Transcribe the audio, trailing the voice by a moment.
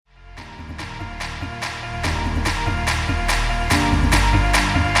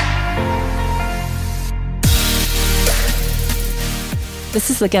This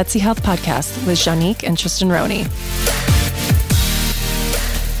is the Gutsy Health Podcast with Janique and Tristan Roney.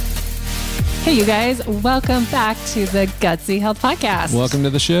 Hey, you guys, welcome back to the Gutsy Health Podcast. Welcome to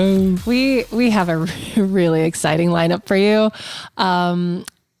the show. We have a really exciting lineup for you.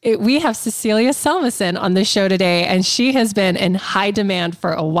 We have Cecilia Salveson on the show today, and she has been in high demand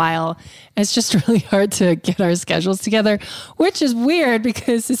for a while. It's just really hard to get our schedules together, which is weird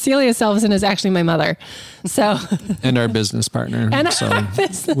because Cecilia Salveson is actually my mother. So, and our business partner.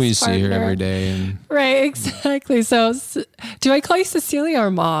 We see her every day. Right, exactly. So do I call you Cecilia or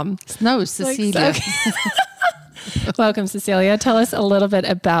Mom? No, Cecilia. Okay. Welcome, Cecilia. Tell us a little bit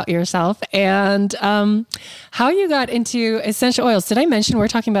about yourself and how you got into essential oils. Did I mention we're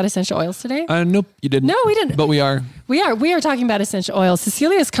talking about essential oils today? Nope, you didn't. No, we didn't. But we are. We are talking about essential oils.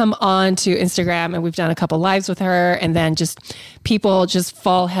 Cecilia's come on to Instagram and we've done a couple lives with her, and then just people just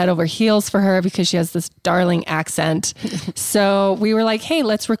fall head over heels for her because she has this darling accent. So we were like, hey,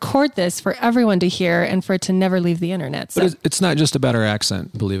 let's record this for everyone to hear and for it to never leave the internet. So. But it's not just about her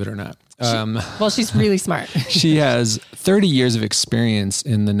accent, believe it or not. She's really smart. She has 30 years of experience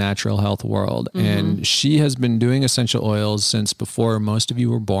in the natural health world, and she has been doing essential oils since before most of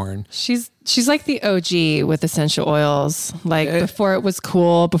you were born. She's like the OG with essential oils, before it was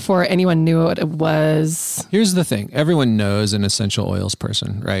cool, before anyone knew what it was. Here's the thing. Everyone knows an essential oils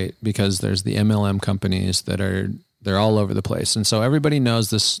person, right? Because there's the MLM companies they're all over the place. And so everybody knows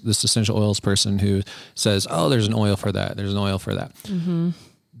this essential oils person who says, oh, there's an oil for that. There's an oil for that. Mm-hmm.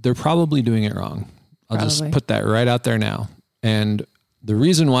 They're probably doing it wrong. I'll just put that right out there now. And the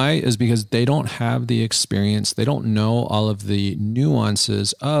reason why is because they don't have the experience. They don't know all of the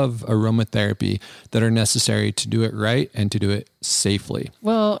nuances of aromatherapy that are necessary to do it right and to do it safely.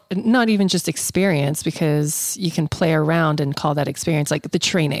 Well, not even just experience, because you can play around and call that experience, like the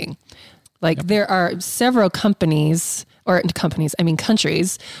training. There are several countries where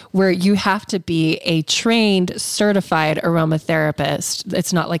you have to be a trained, certified aromatherapist.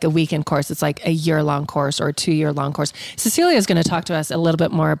 It's not like a weekend course. It's like a year-long course or a 2-year-long course. Cecilia is going to talk to us a little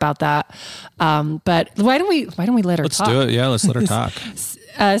bit more about that. But why don't we let her talk? Let's do it. Yeah, let's let her talk.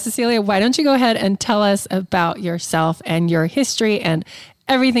 Cecilia, why don't you go ahead and tell us about yourself and your history and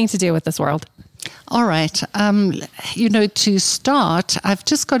everything to do with this world? All right. To start, I've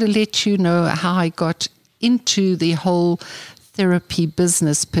just got to let you know how I got into the whole therapy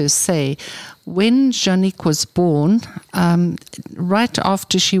business per se. When Janique was born, right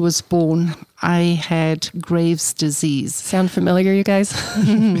after she was born, I had Graves' disease. Sound familiar, you guys?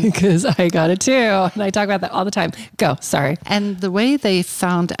 Because I got it too. And I talk about that all the time. Go, sorry. And the way they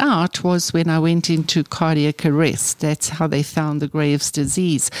found out was when I went into cardiac arrest. That's how they found the Graves'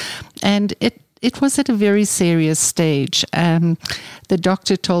 disease. And it was at a very serious stage. The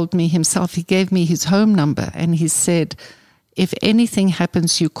doctor told me himself, he gave me his home number, and he said, if anything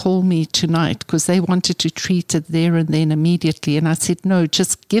happens, you call me tonight, because they wanted to treat it there and then immediately. And I said, no,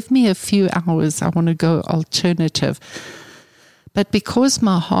 just give me a few hours. I want to go alternative. But because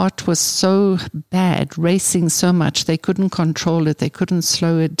my heart was so bad, racing so much, they couldn't control it. They couldn't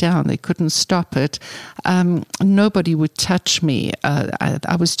slow it down. They couldn't stop it. Nobody would touch me.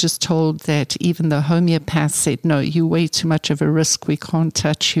 I was just told that even the homeopath said, no, you're way too much of a risk. We can't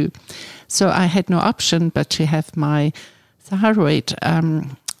touch you. So I had no option but to have my thyroid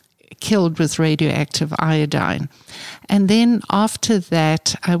killed with radioactive iodine. And then after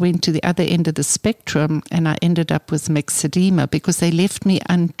that, I went to the other end of the spectrum and I ended up with myxedema because they left me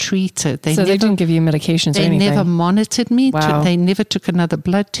untreated. They didn't give you medications or anything? They never monitored me. Wow. They never took another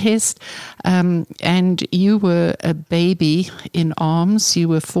blood test. And you were a baby in arms. You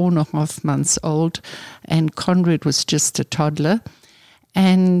were 4.5 months old and Conrad was just a toddler.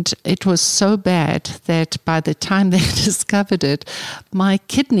 And it was so bad that by the time they discovered it, my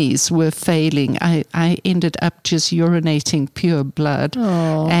kidneys were failing. I ended up just urinating pure blood.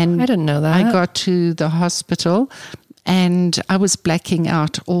 Oh, and I didn't know that. I got to the hospital and I was blacking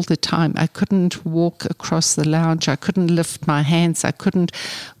out all the time. I couldn't walk across the lounge. I couldn't lift my hands.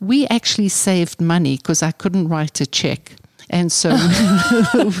 We actually saved money because I couldn't write a check. And so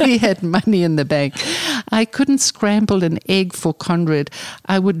we had money in the bank. I couldn't scramble an egg for Conrad.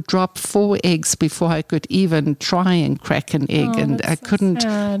 I would drop 4 eggs before I could even try and crack an egg. And I couldn't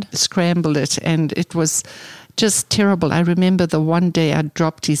scramble it. And it was just terrible. I remember the one day I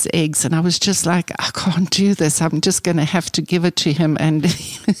dropped his eggs and I was just like, I can't do this. I'm just going to have to give it to him. And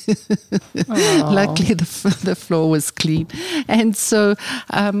luckily the floor was clean. And so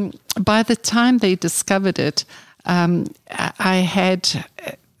by the time they discovered it,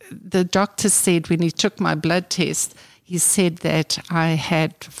 the doctor said when he took my blood test, he said that I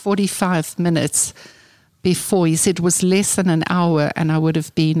had 45 minutes before. He said it was less than an hour and I would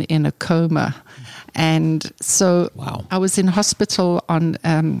have been in a coma. And so I was in hospital on,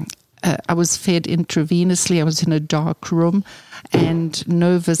 I was fed intravenously. I was in a dark room and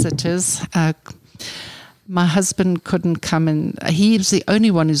no visitors. My husband couldn't come in. He was the only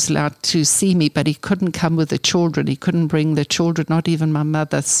one who's allowed to see me, but he couldn't come with the children. He couldn't bring the children, not even my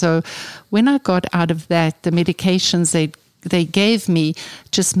mother. So when I got out of that, the medications they gave me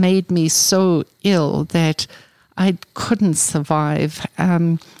just made me so ill that I couldn't survive.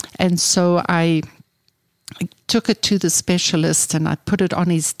 And so I took it to the specialist and I put it on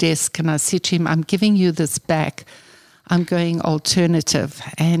his desk and I said to him, I'm giving you this back. I'm going alternative.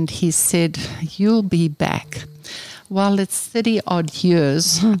 And he said, you'll be back. Well, it's 30 odd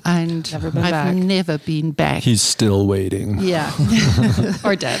years and I've never been back. He's still waiting. Yeah.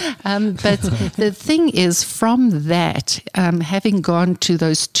 Or dead. But the thing is, from that, having gone to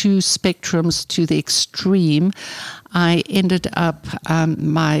those two spectrums to the extreme, I ended up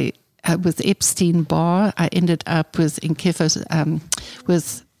with Epstein-Barr. I ended up with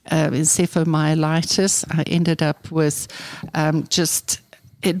encephalomyelitis. I ended up with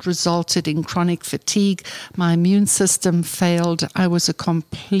it resulted in chronic fatigue. My immune system failed. I was a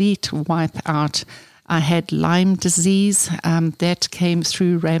complete wipeout. I had Lyme disease. That came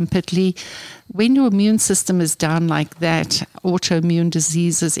through rampantly. When your immune system is down like that, autoimmune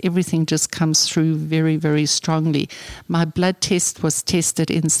diseases, everything just comes through very, very strongly. My blood test was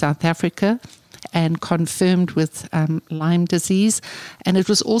tested in South Africa and confirmed with Lyme disease. And it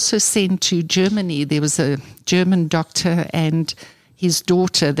was also sent to Germany. There was a German doctor and his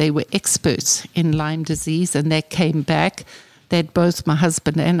daughter. They were experts in Lyme disease, and that came back that both my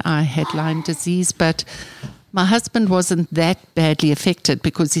husband and I had Lyme disease. But my husband wasn't that badly affected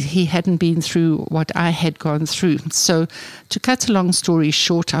because he hadn't been through what I had gone through. So to cut a long story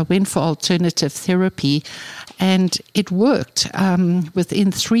short, I went for alternative therapy and it worked.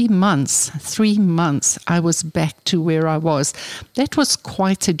 Within 3 months, I was back to where I was. That was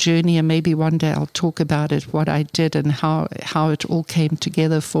quite a journey, and maybe one day I'll talk about it, what I did and how it all came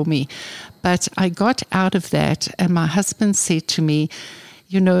together for me. But I got out of that and my husband said to me,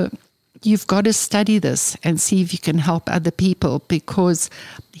 you've got to study this and see if you can help other people, because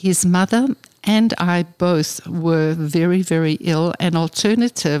his mother and I both were very, very ill, and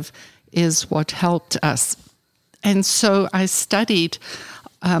alternative is what helped us. And so I studied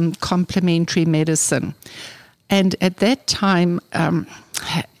complementary medicine. And at that time, the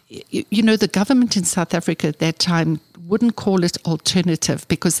government in South Africa at that time wouldn't call it alternative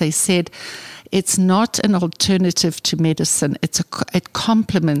because they said it's not an alternative to medicine. It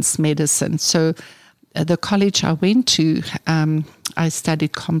complements medicine. So the college I went to, I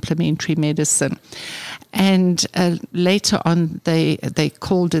studied complementary medicine. And later on, they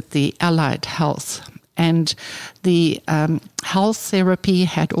called it the allied health. And the health therapy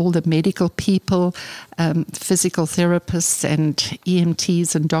had all the medical people, physical therapists and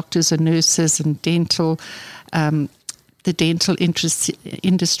EMTs and doctors and nurses and the dental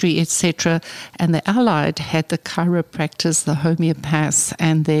industry, etc. And the allied had the chiropractors, the homeopaths,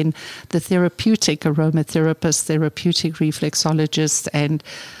 and then the therapeutic aromatherapists, therapeutic reflexologists, and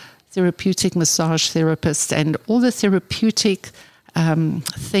therapeutic massage therapists, and all the therapeutic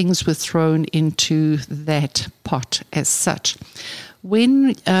things were thrown into that pot as such.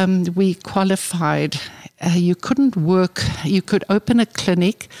 When we qualified, you couldn't work. You could open a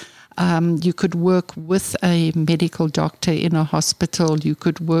clinic. You could work with a medical doctor in a hospital. You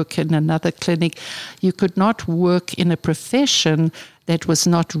could work in another clinic. You could not work in a profession that was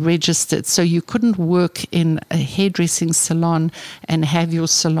not registered. So you couldn't work in a hairdressing salon and have your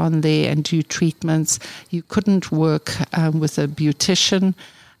salon there and do treatments. You couldn't work with a beautician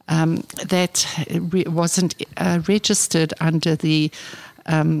that wasn't registered under the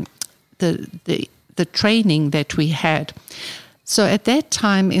training that we had. So at that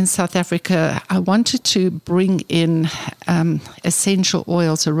time in South Africa, I wanted to bring in essential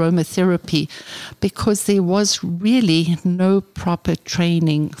oils, aromatherapy, because there was really no proper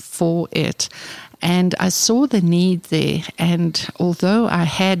training for it. And I saw the need there. And although I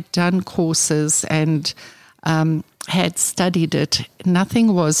had done courses and had studied it,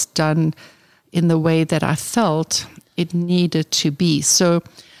 nothing was done in the way that I felt it needed to be. So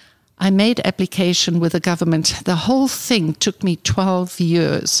I made application with the government. The whole thing took me 12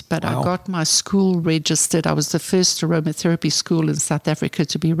 years, but wow. I got my school registered. I was the first aromatherapy school in South Africa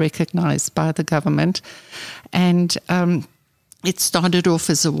to be recognized by the government. And it started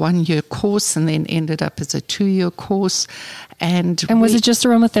off as a 1-year course and then ended up as a 2-year course. And was it just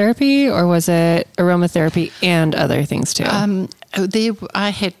aromatherapy, or was it aromatherapy and other things too? I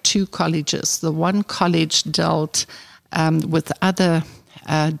had two colleges. The one college dealt with other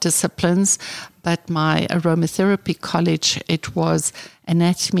disciplines, but my aromatherapy college, it was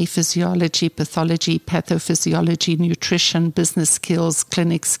anatomy, physiology, pathology, pathophysiology, nutrition, business skills,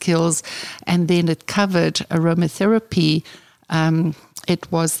 clinic skills, and then it covered aromatherapy.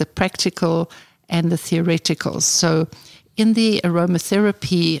 It was the practical and the theoretical. So in the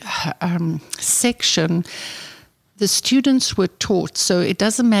aromatherapy section, the students were taught, so it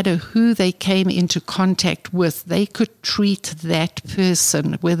doesn't matter who they came into contact with, they could treat that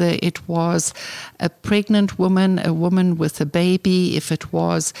person, whether it was a pregnant woman, a woman with a baby, if it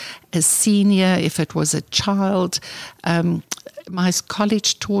was a senior, if it was a child. My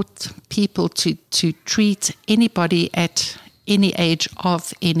college taught people to treat anybody at any age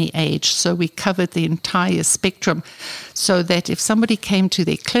of any age. So we covered the entire spectrum, so that if somebody came to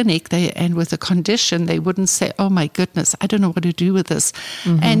their clinic and with a condition, they wouldn't say, oh my goodness, I don't know what to do with this.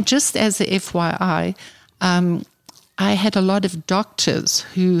 And just as a FYI, I had a lot of doctors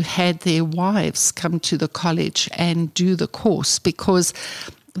who had their wives come to the college and do the course, because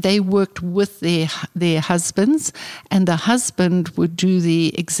they worked with their husbands, and the husband would do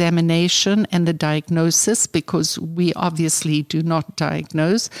the examination and the diagnosis, because we obviously do not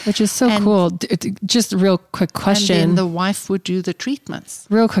diagnose. Which is so cool. Just a real quick question. And then the wife would do the treatments.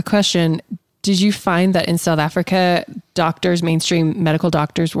 Real quick question. Did you find that in South Africa, doctors, mainstream medical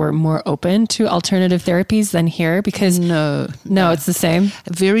doctors, were more open to alternative therapies than here? Because no, it's the same.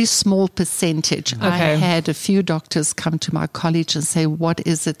 A very small percentage. Okay. I had a few doctors come to my college and say, what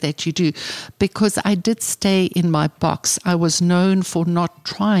is it that you do? Because I did stay in my box. I was known for not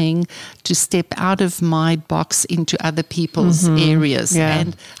trying to step out of my box into other people's areas. Yeah.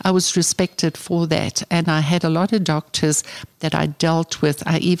 And I was respected for that. And I had a lot of doctors that I dealt with.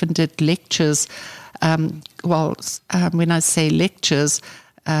 I even did lectures. When I say lectures,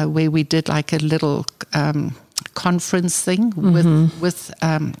 where we did like a little conference thing with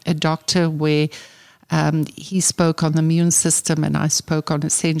a doctor, where he spoke on the immune system and I spoke on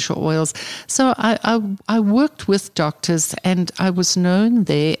essential oils. So I worked with doctors, and I was known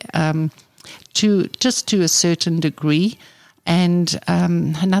there to a certain degree. And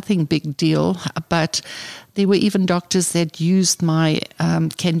nothing big deal, but there were even doctors that used my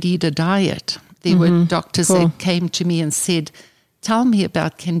Candida diet. There were doctors that came to me and said, tell me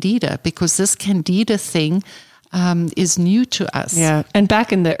about Candida, because this Candida thing is new to us. Yeah, and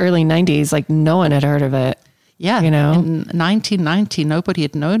back in the early 90s, like no one had heard of it. Yeah, you know, in 1990, nobody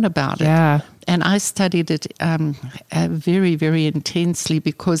had known about it. Yeah. And I studied it very, very intensely,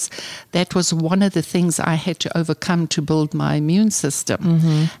 because that was one of the things I had to overcome to build my immune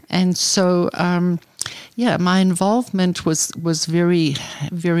system. And so, my involvement was very,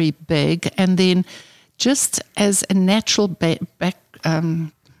 very big. And then just as a natural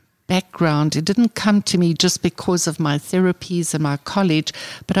background, it didn't come to me just because of my therapies and my college,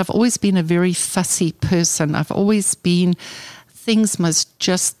 but I've always been a very fussy person. I've always been, things must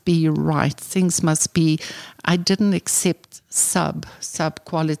just be right. Things must be, I didn't accept sub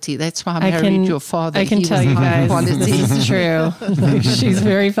quality. That's why I married your father. I can tell you guys, this is true. She's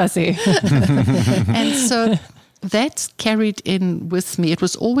very fussy. And so that carried in with me. It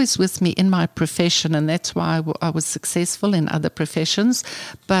was always with me in my profession, and that's why I was successful in other professions.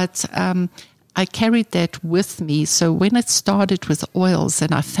 But I carried that with me. So when it started with oils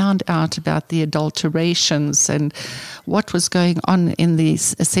and I found out about the adulterations and what was going on in the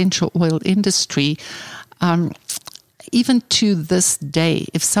essential oil industry, even to this day,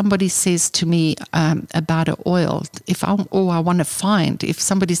 if somebody says to me about an oil, if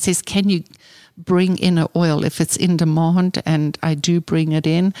somebody says, can you bring in an oil if it's in demand, and I do bring it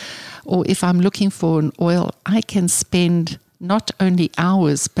in, or if I'm looking for an oil, I can spend not only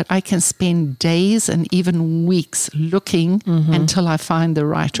hours, but I can spend days and even weeks looking until I find the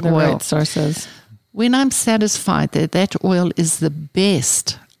right oil. Right sources. When I'm satisfied that that oil is the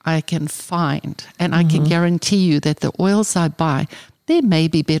best I can find, and I can guarantee you that the oils I buy, there may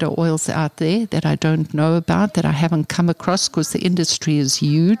be better oils out there that I don't know about, that I haven't come across, because the industry is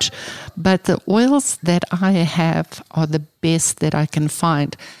huge. But the oils that I have are the best that I can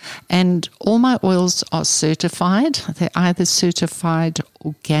find. And all my oils are certified. They're either certified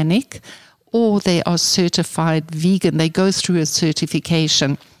organic or they are certified vegan. They go through a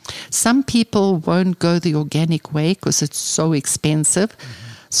certification. Some people won't go the organic way because it's so expensive.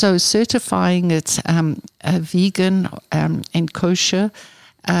 So certifying it vegan and kosher,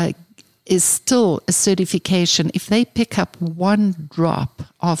 is still a certification. If they pick up one drop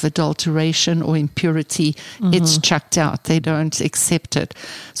of adulteration or impurity, it's chucked out. They don't accept it.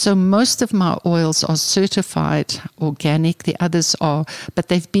 So most of my oils are certified organic. The others are, but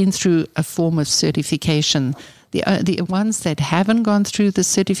they've been through a form of certification. The ones that haven't gone through the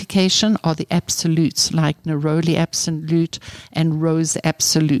certification are the absolutes, like Neroli Absolute and Rose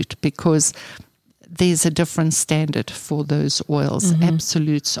Absolute, because there's a different standard for those oils.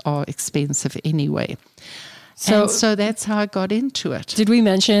 Absolutes are expensive anyway. So that's how I got into it. Did we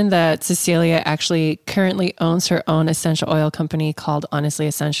mention that Cecilia actually currently owns her own essential oil company called Honestly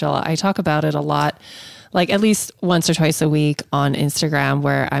Essential? I talk about it a lot, like at least once or twice a week on Instagram,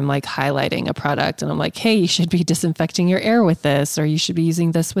 where I'm like highlighting a product and I'm like, hey, you should be disinfecting your air with this, or you should be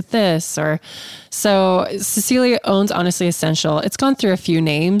using this with this. Or so Cecilia owns Honestly Essential. It's gone through a few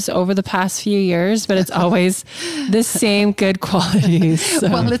names over the past few years, but it's always the same good qualities. So.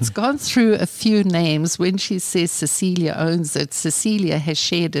 Well, it's gone through a few names. When she says Cecilia owns it, Cecilia has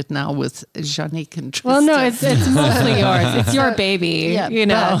shared it now with Jeannick and Tristan. Well, no, it's mostly yours. It's your baby, you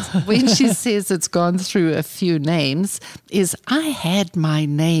know. But when she says it's gone through a few names, is I had my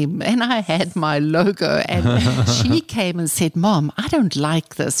name and I had my logo, and she came and said, Mom, I don't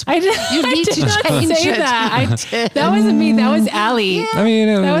like this. You need to change it. That wasn't me. That was Allie. Yeah. I mean,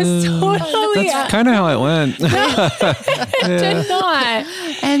 that was totally. that's kind of how it went. Did not.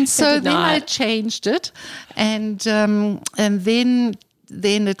 And so then not. I changed it, and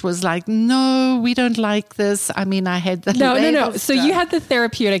then it was like, no, we don't like this. I mean, I had the No. So you had the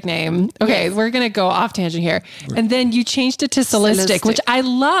therapeutic name. Okay, Yes. we're going to go off tangent here. And then you changed it to Solistic, which I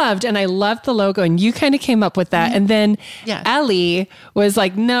loved, and I loved the logo, and you kind of came up with that. And then Allie was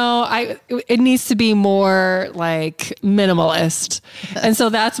like, no, it needs to be more like minimalist. And so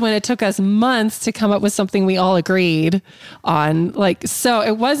that's when it took us months to come up with something we all agreed on. Like, so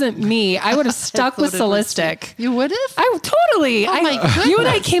it wasn't me. I would have stuck with Solistic. You would have? I totally. Oh my goodness. You and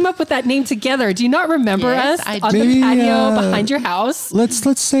I came up with that name together. Do you not remember Yes, us I on do. the Maybe, patio behind your house?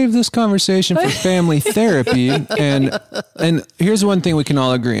 Let's save this conversation for family therapy. And here's one thing we can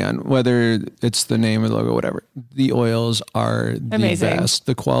all agree on, whether it's the name or the logo, whatever. The oils are the Amazing. best.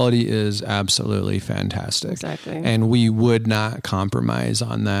 The quality is absolutely fantastic. Exactly. And we would not compromise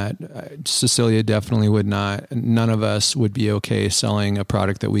on that. Cecilia definitely would not. None of us would be okay selling a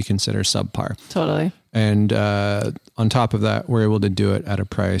product that we consider subpar. Totally. And on top of that, we're able to do it at a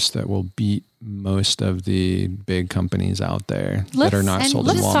price that will beat most of the big companies out there that are not sold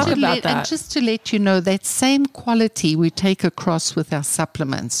in let's Walmart. talk about that. And just to let you know, that same quality we take across with our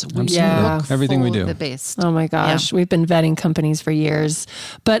supplements. We Yeah. look Everything we for do. the best. Oh my gosh, we've been vetting companies for years.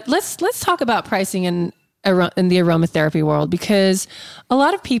 But let's talk about pricing in the aromatherapy world, because a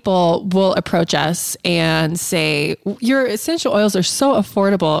lot of people will approach us and say, your essential oils are so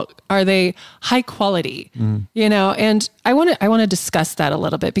affordable. Are they high quality? You know, and I want to discuss that a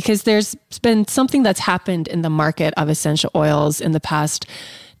little bit, because there's been something that's happened in the market of essential oils in the past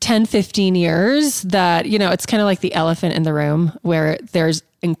 10, 15 years that, you know, it's kind of like the elephant in the room, where there's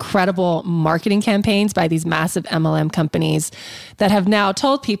incredible marketing campaigns by these massive MLM companies that have now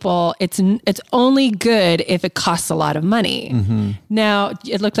told people it's only good if it costs a lot of money. Now,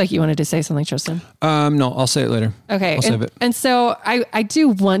 it looked like you wanted to say something, Tristan. No, I'll say it later. Okay. I'll save it. And so I do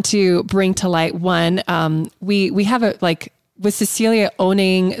want to bring to light one, we have with Cecilia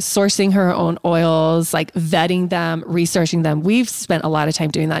sourcing her own oils, like vetting them, researching them. We've spent a lot of time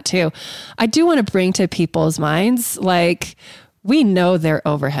doing that too. I do want to bring to people's minds, like, we know their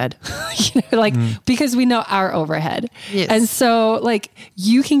overhead, because we know our overhead. Yes. And so like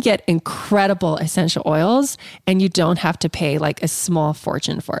you can get incredible essential oils and you don't have to pay like a small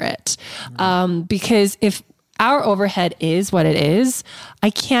fortune for it. Because if our overhead is what it is,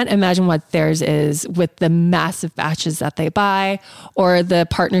 I can't imagine what theirs is with the massive batches that they buy or the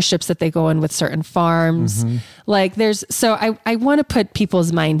partnerships that they go in with certain farms. Like so I want to put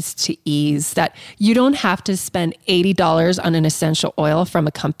people's minds to ease that you don't have to spend $80 on an essential oil from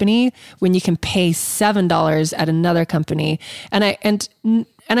a company when you can pay $7 at another company.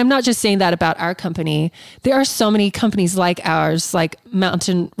 And I'm not just saying that about our company. There are so many companies like ours, like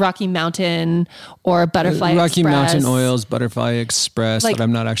Rocky Mountain or Butterfly Rocky Express. Mountain Oils, Butterfly Express, Like- that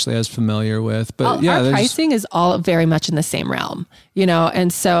I'm not actually as familiar with. But yeah, our there's pricing is all very much in the same realm, you know?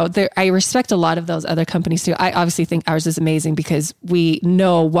 And so I respect a lot of those other companies too. I obviously think ours is amazing because we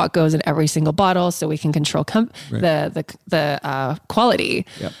know what goes in every single bottle, so we can control the quality.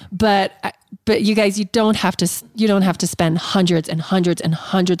 Yep. But you guys, you don't have to spend hundreds and hundreds and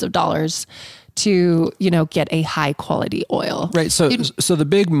hundreds of dollars to, get a high quality oil. Right. So the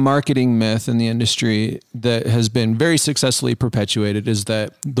big marketing myth in the industry that has been very successfully perpetuated is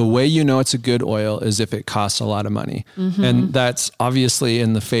that the way you know it's a good oil is if it costs a lot of money. And that's obviously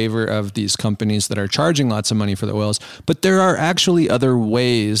in the favor of these companies that are charging lots of money for the oils. But there are actually other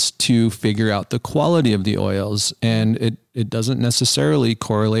ways to figure out the quality of the oils, and it doesn't necessarily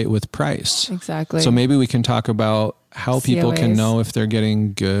correlate with price. Exactly. So maybe we can talk about how people can know if they're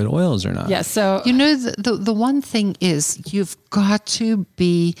getting good oils or not. Yeah. So, the one thing is you've got to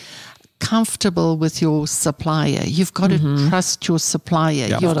be comfortable with your supplier. You've got to trust your supplier.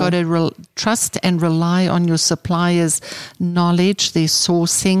 Yeah. You've got to trust and rely on your supplier's knowledge, their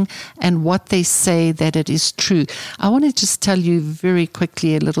sourcing, and what they say that it is true. I want to just tell you very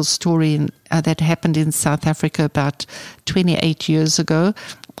quickly a little story that happened in South Africa about 28 years ago.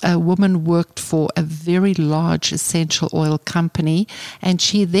 A woman worked for a very large essential oil company, and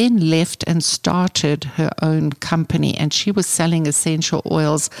she then left and started her own company, and she was selling essential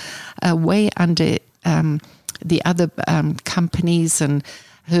oils way under the other companies, and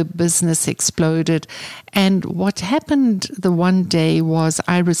her business exploded. And what happened the one day was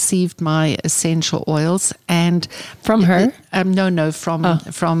I received my essential oils, and from her?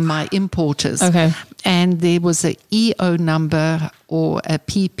 From my importers. Okay. And there was a EO number or a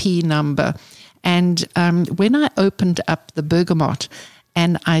PP number. And when I opened up the bergamot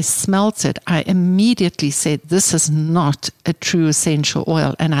and I smelt it, I immediately said, this is not a true essential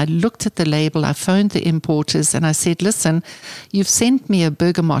oil. And I looked at the label, I phoned the importers, and I said, listen, you've sent me a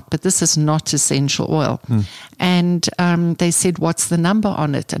bergamot, but this is not essential oil. And they said, what's the number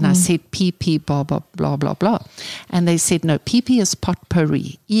on it? And I said, PP, blah, blah, blah, blah, blah. And they said, no, PP is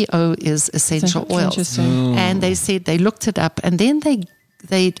potpourri. EO is essential oils. And they said, they looked it up, and then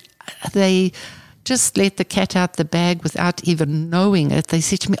they just let the cat out the bag without even knowing it. They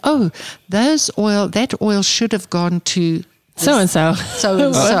said to me, oh, that oil should have gone to so-and-so.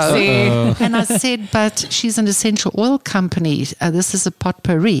 So-and-so. And I said, but she's an essential oil company. This is a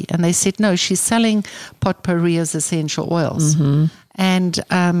potpourri. And they said, no, she's selling potpourri as essential oils. And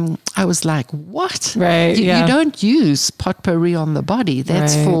I was like, what? Right. You don't use potpourri on the body.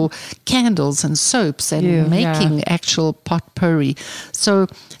 That's for candles and soaps and making actual potpourri. So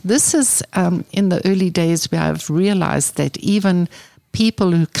this is in the early days where I've realized that even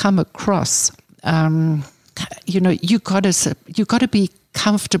people who come across, you got to be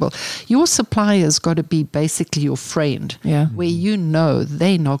comfortable. Your supplier's got to be basically your friend, where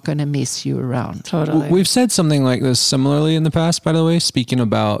they're not going to mess you around. Totally. We've said something like this similarly in the past, by the way, speaking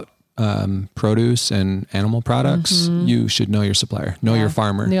about produce and animal products. You should know your supplier, know your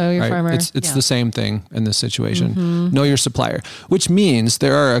farmer. Know your farmer. It's the same thing in this situation. Know your supplier, which means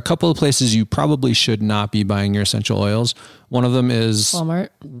there are a couple of places you probably should not be buying your essential oils. One of them is Walmart.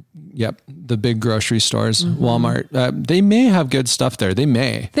 Yep. The big grocery stores, Walmart. They may have good stuff there.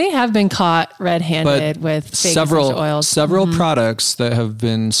 They have been caught red-handed with fake essential oils. Several products that have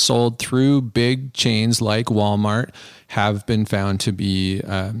been sold through big chains like Walmart have been found to be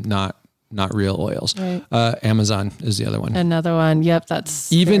not real oils. Right. Amazon is the other one. Another one. Yep.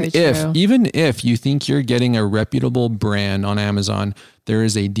 That's even true. if you think you're getting a reputable brand on Amazon, there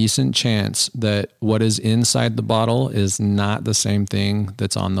is a decent chance that what is inside the bottle is not the same thing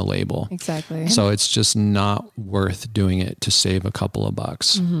that's on the label. Exactly. So it's just not worth doing it to save a couple of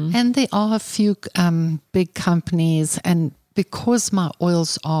bucks. And there are a few big companies, and because my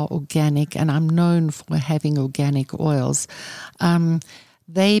oils are organic and I'm known for having organic oils,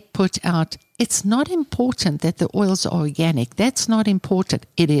 they put out, it's not important that the oils are organic. That's not important.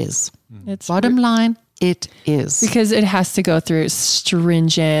 It is. It's bottom line, it is. Because it has to go through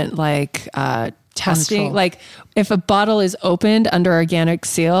stringent testing. Control. Like if a bottle is opened under organic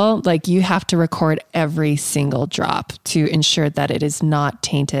seal, like you have to record every single drop to ensure that it is not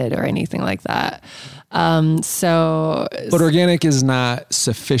tainted or anything like that. But organic is not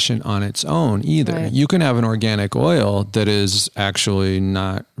sufficient on its own either. Right. You can have an organic oil that is actually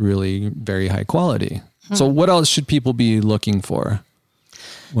not really very high quality. So what else should people be looking for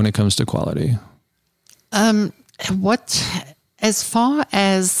when it comes to quality? As far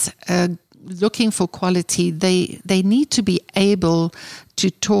as looking for quality, they need to be able to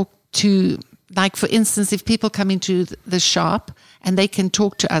talk to, like for instance, if people come into the shop and they can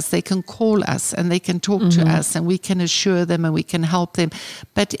talk to us, they can call us and they can talk to us and we can assure them and we can help them.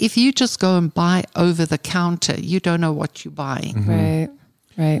 But if you just go and buy over the counter, you don't know what you're buying.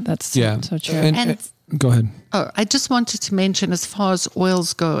 Right. That's so true. And go ahead. Oh, I just wanted to mention, as far as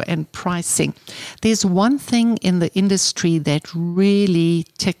oils go and pricing, there's one thing in the industry that really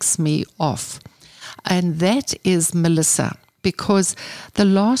ticks me off, and that is Melissa, because the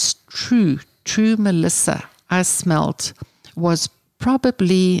last true true Melissa I smelt was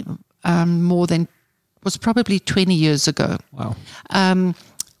probably probably 20 years ago. Wow.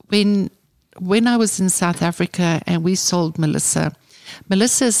 When I was in South Africa and we sold Melissa,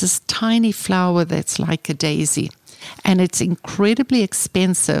 Melissa is this tiny flower that's like a daisy. And it's incredibly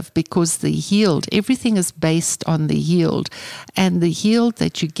expensive because the yield, everything is based on the yield. And the yield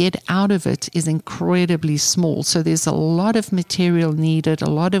that you get out of it is incredibly small. So there's a lot of material needed, a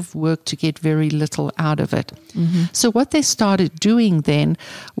lot of work to get very little out of it. Mm-hmm. So what they started doing then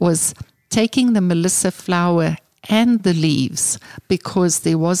was taking the Melissa flower and the leaves, because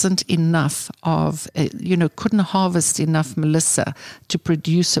there wasn't enough of, couldn't harvest enough Melissa to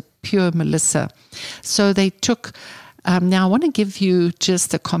produce a pure Melissa. So they took, now I want to give you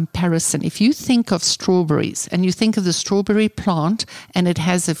just a comparison. If you think of strawberries and you think of the strawberry plant and it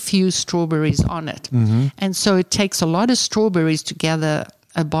has a few strawberries on it. Mm-hmm. And so it takes a lot of strawberries to gather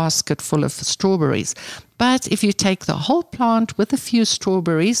a basket full of strawberries. But if you take the whole plant with a few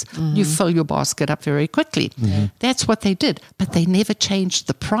strawberries, mm-hmm. you fill your basket up very quickly. Mm-hmm. That's what they did. But they never changed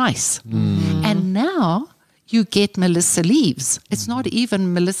the price. Mm-hmm. And now you get Melissa leaves. It's not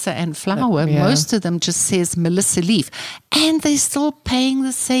even Melissa and flower. Yeah. Most of them just says Melissa leaf. And they're still paying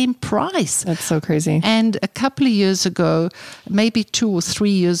the same price. That's so crazy. And a couple of years ago, maybe 2 or 3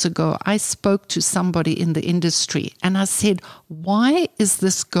 years ago, I spoke to somebody in the industry and I said, why is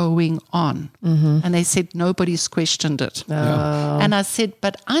this going on? Mm-hmm. And they said, nobody's questioned it. Oh. And I said,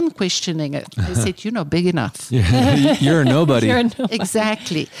 but I'm questioning it. They said, you're not big enough. You're a nobody. You're a nobody.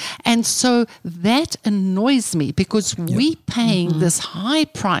 Exactly. And so that annoys me because we paying mm-hmm. this high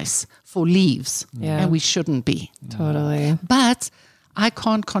price for leaves and we shouldn't be. Totally. But I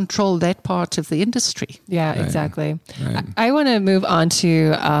can't control that part of the industry. Yeah, right. Exactly. Right. I want to move on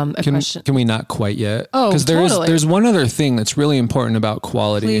to a question. Can we not quite yet? Oh, because there's one other thing that's really important about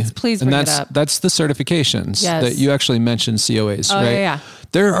quality. Please bring it up. That's the certifications that you actually mentioned, COAs, right? Yeah.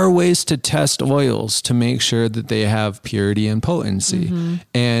 There are ways to test oils to make sure that they have purity and potency. Mm-hmm.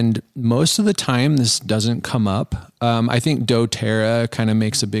 And most of the time, this doesn't come up. I think doTERRA kind of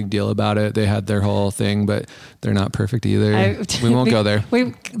makes a big deal about it. They had their whole thing, but they're not perfect either. We won't go there.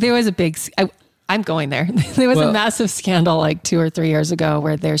 There was a big... I'm going there. There was a massive scandal like 2 or 3 years ago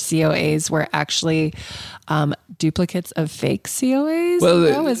where their COAs were actually duplicates of fake COAs. Well,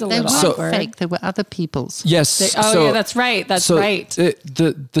 they weren't fake. They were other people's. Yes. That's right. That's right.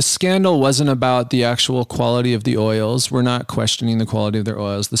 The scandal wasn't about the actual quality of the oils. We're not questioning the quality of their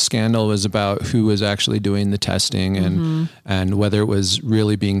oils. The scandal was about who was actually doing the testing and whether it was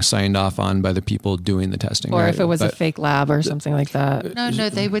really being signed off on by the people doing the testing. Or if it was a fake lab or something like that. No,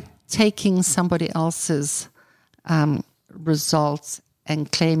 they were taking somebody else's results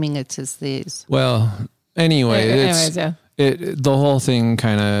and claiming it as theirs. Well, anyway, the whole thing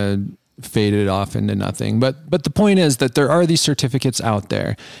kind of faded off into nothing. But the point is that there are these certificates out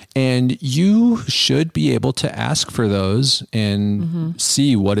there and you should be able to ask for those and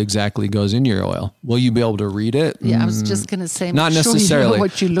see what exactly goes in your oil. Will you be able to read it? Yeah, I was just going to say, not necessarily sure you know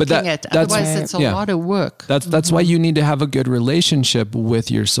what you're looking at. Otherwise, it's a lot of work. That's why you need to have a good relationship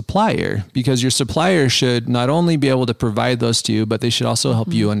with your supplier, because your supplier should not only be able to provide those to you, but they should also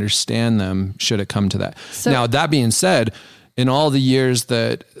help you understand them should it come to that. Now, that being said, in all the years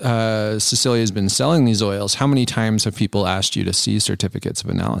that Cecilia has been selling these oils, how many times have people asked you to see certificates of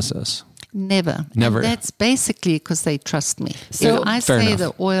analysis? Never. And that's basically because they trust me. So if I say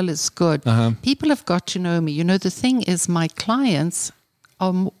the oil is good, people have got to know me. The thing is, my clients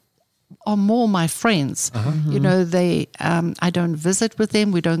are more my friends. They I don't visit with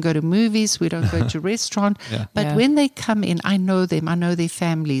them. We don't go to movies. We don't go to restaurant. But when they come in, I know them. I know their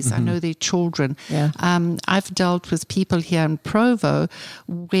families. I know their children. I've dealt with people here in Provo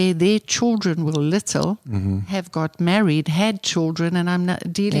where their children were little, have got married, had children, and I'm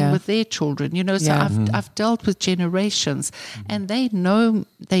not dealing with their children. So I've dealt with generations, and they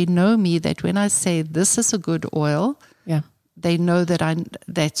know me, that when I say this is a good oil, they know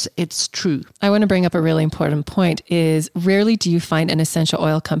that it's true. I want to bring up a really important point is rarely do you find an essential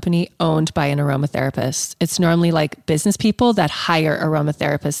oil company owned by an aromatherapist. It's normally like business people that hire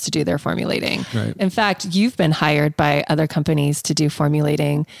aromatherapists to do their formulating. Right. In fact, you've been hired by other companies to do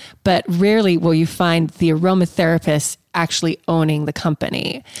formulating, but rarely will you find the aromatherapist actually owning the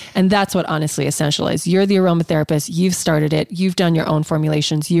company. And that's what Honestly Essential is. You're the aromatherapist. You've started it. You've done your own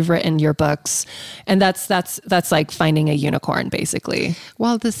formulations. You've written your books. And that's like finding a unicorn, basically.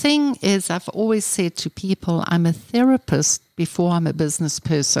 Well, the thing is, I've always said to people, I'm a therapist before I'm a business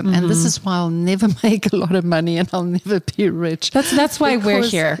person. And this is why I'll never make a lot of money and I'll never be rich. That's why we're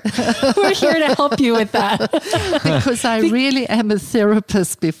here. We're here to help you with that. Because I really am a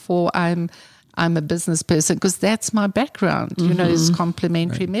therapist before I'm a business person, because that's my background, is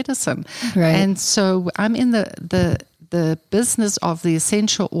complementary medicine. Right. And so I'm in the business of the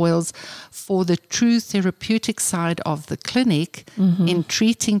essential oils for the true therapeutic side of the clinic in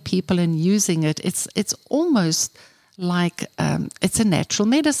treating people and using it. It's almost like it's a natural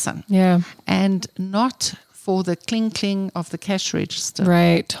medicine. Yeah. And not for the cling of the cash register.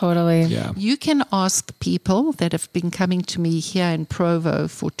 Right, totally. Yeah. You can ask people that have been coming to me here in Provo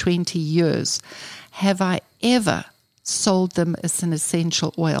for 20 years, have I ever sold them as an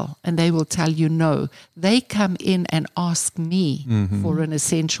essential oil? And they will tell you no. They come in and ask me for an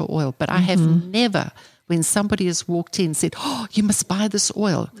essential oil, but I have never, when somebody has walked in, said, oh, you must buy this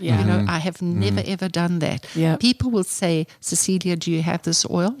oil. Yeah. I have never, ever done that. Yeah. People will say, Cecilia, do you have this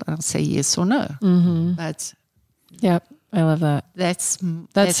oil? And I'll say yes or no. But Yep. I love that. that's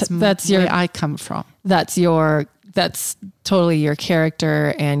your- where I come from. That's totally your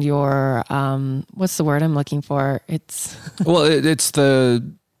character and your, what's the word I'm looking for? It's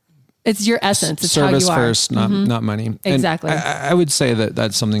It's your essence. It's service how you are. first, not money. Exactly. And I would say that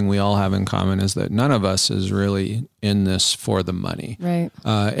that's something we all have in common, is that none of us is really in this for the money. Right.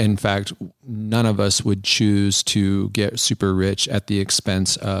 In fact, none of us would choose to get super rich at the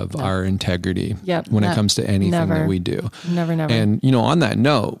expense of our integrity when it comes to anything that we do. Never. And, on that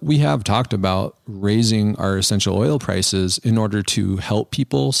note, we have talked about raising our essential oil prices in order to help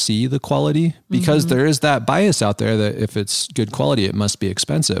people see the quality, because there is that bias out there that if it's good quality, it must be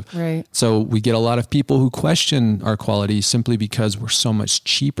expensive. Right. So we get a lot of people who question our quality simply because we're so much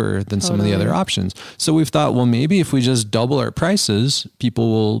cheaper than some of the other options. So we've thought, well, maybe if we just double our prices,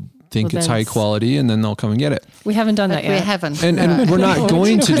 people will think it's high quality and then they'll come and get it. We haven't done that yet. We haven't. And we're not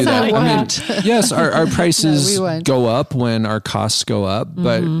going to do that. I mean, yes, our prices No, we won't. go up when our costs go up,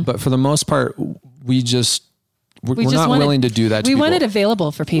 but for the most part, we're not willing to do that to we people. want it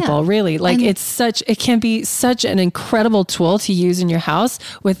available for people, really. Like it can be such an incredible tool to use in your house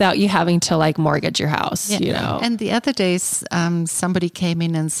without you having to like mortgage your house, And the other day, somebody came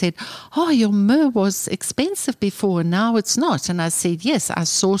in and said, oh, your myrrh was expensive before, now it's not. And I said, yes, I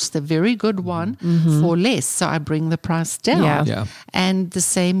sourced a very good one for less, so I bring the price down. Yeah. And the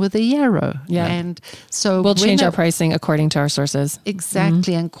same with the yarrow. Yeah. And so we'll change our pricing according to our sources.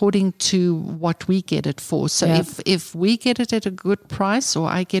 Exactly, and according to what we get it for. So if we get it at a good price or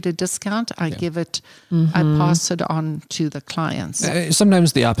I get a discount, I give it, I pass it on to the clients.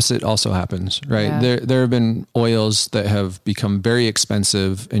 Sometimes the opposite also happens, right? Yeah. There have been oils that have become very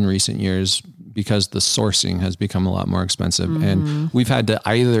expensive in recent years because the sourcing has become a lot more expensive. And we've had to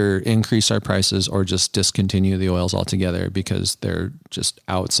either increase our prices or just discontinue the oils altogether because they're just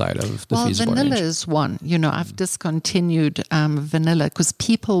outside of the feasible vanilla range. is one. I've discontinued vanilla because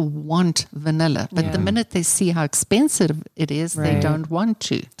people want vanilla. But the minute they see how expensive it is, they don't want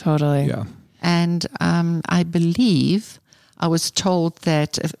to. Totally. Yeah. And I believe I was told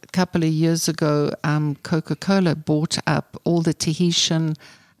that a couple of years ago, Coca-Cola bought up all the Tahitian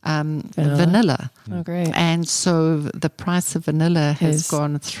vanilla. Oh, great. And so the price of vanilla has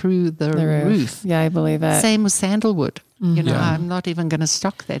gone through the roof. Yeah, I believe it. Same with sandalwood. I'm not even going to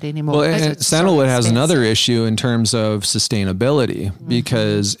stock that anymore. Well, and sandalwood has another issue in terms of sustainability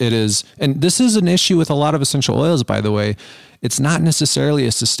because it is, and this is an issue with a lot of essential oils, by the way. It's not necessarily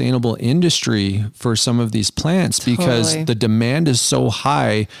a sustainable industry for some of these plants because the demand is so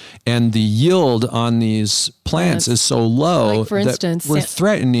high and the yield on these plants is so low like for instance, that we're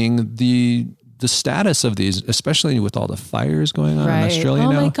threatening the status of these, especially with all the fires going on in Australia now.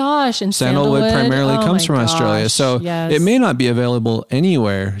 Oh my gosh. And sandalwood primarily comes from Australia. So it may not be available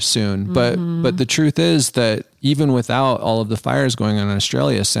anywhere soon, but the truth is that even without all of the fires going on in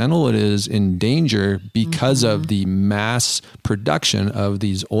Australia, sandalwood is in danger because of the mass production of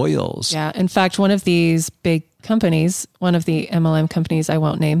these oils. Yeah. In fact, one of these big companies, one of the MLM companies I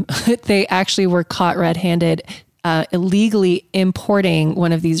won't name, they actually were caught red-handed illegally importing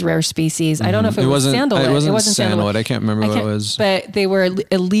one of these rare species. I don't know if it was sandalwood. It wasn't sandalwood. I can't remember what it was. But they were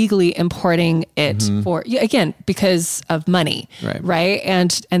illegally importing it for, again, because of money. Right.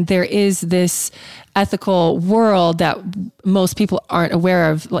 And there is this ethical world that most people aren't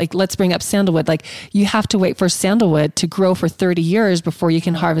aware of. Like, let's bring up sandalwood. Like, you have to wait for sandalwood to grow for 30 years before you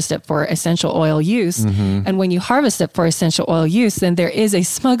can harvest it for essential oil use. And when you harvest it for essential oil use, then there is a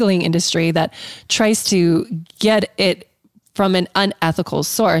smuggling industry that tries to get it from an unethical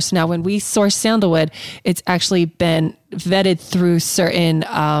source. Now, when we source sandalwood, it's actually been vetted through certain,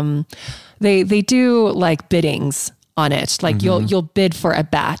 they do like biddings on it. Like you'll bid for a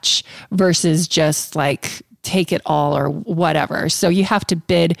batch versus just like take it all or whatever. So you have to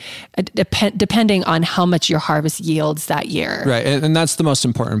bid depending on how much your harvest yields that year. Right. And that's the most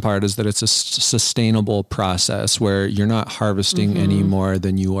important part, is that it's a sustainable process where you're not harvesting any more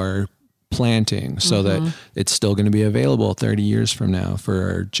than you are planting, so that it's still going to be available 30 years from now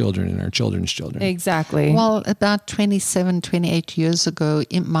for our children and our children's children. Exactly. Well, about 27, 28 years ago,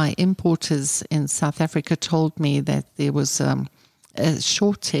 my importers in South Africa told me that there was a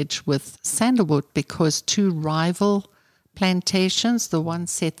shortage with sandalwood because two rival plantations, the one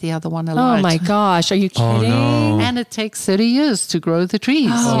set the other one alight. Oh my gosh, are you kidding? no. And it takes 30 years to grow the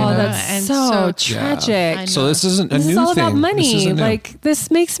trees. Oh, that's And so tragic. I So this isn't a This new is thing. all about This money. isn't new. Like, this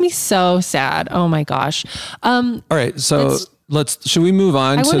makes me so sad. Oh my gosh. All right. So should we move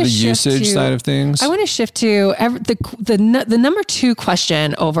on I to wanna the shift usage to- side of things? I want to shift to the number two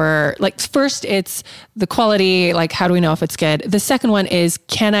question over, like, first it's the quality, like, how do we know if it's good? The second one is,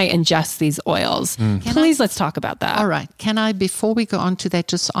 can I ingest these oils? Please, let's talk about that. All right. Can I, before we go on to that,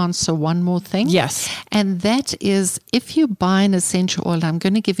 just answer one more thing? Yes. And that is, if you buy an essential oil, I'm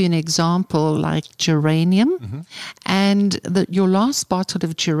going to give you an example like geranium, and your last bottle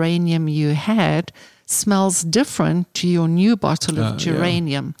of geranium you had smells different to your new bottle of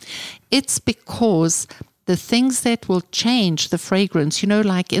geranium. It's because the things that will change the fragrance,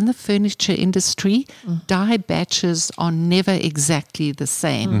 like in the furniture industry, dye batches are never exactly the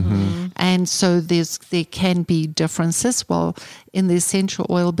same. And so there can be differences. Well, in the essential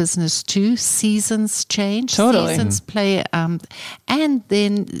oil business too, seasons change. Totally. Seasons play, and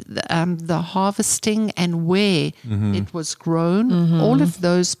then the harvesting and where it was grown, all of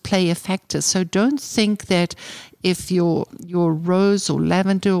those play a factor. So don't think that if your rose or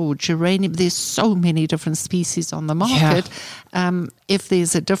lavender or geranium, there's so many different species on the market. If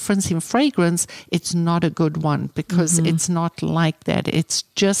there's a difference in fragrance, it's not a good one, because it's not like that. It's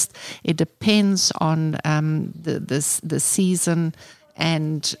just, it depends on the season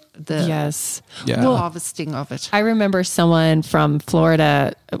and the harvesting of it. I remember someone from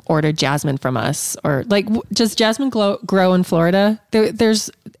Florida ordered jasmine from us, or like, does jasmine grow in Florida? They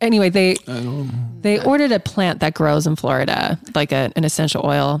ordered a plant that grows in Florida, like an essential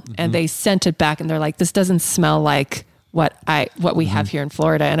oil, and they sent it back, and they're like, this doesn't smell like what we have here in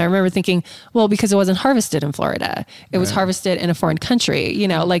Florida. And I remember thinking, well, because it wasn't harvested in Florida, it was harvested in a foreign country,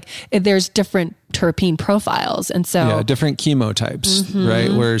 like there's different terpene profiles. And so different chemotypes,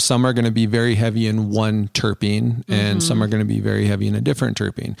 right? Where some are going to be very heavy in one terpene and some are going to be very heavy in a different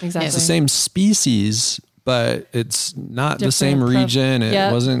terpene. Exactly. It's the same species, but it's not the same region.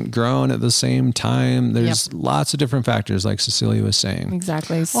 It wasn't grown at the same time. There's lots of different factors, like Cecilia was saying.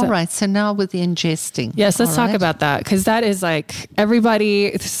 Exactly. So, all right. So now with the ingesting. yes, let's talk about that, because that is like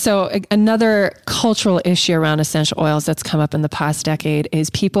everybody. So another cultural issue around essential oils that's come up in the past decade is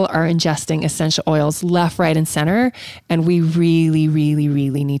people are ingesting essential oils left, right, and center. And we really, really,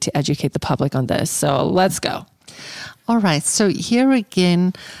 really need to educate the public on this. So let's go. All right. So here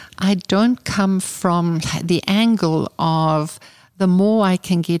again, I don't come from the angle of the more I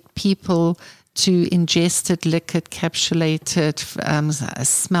can get people to ingest it, lick it, capsulate it,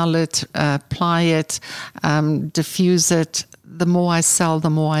 smell it, apply it, diffuse it. The more I sell, the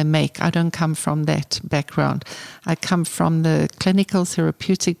more I make. I don't come from that background. I come from the clinical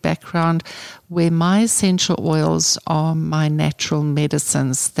therapeutic background, where my essential oils are my natural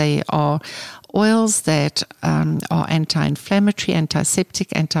medicines. They are oils that are anti-inflammatory, antiseptic,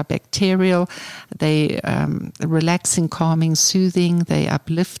 antibacterial. They relaxing, calming, soothing. They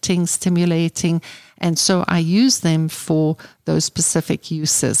uplifting, stimulating. And so I use them for those specific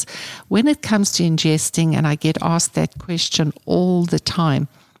uses. When it comes to ingesting, and I get asked that question all the time,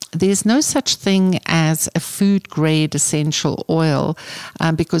 there's no such thing as a food grade essential oil,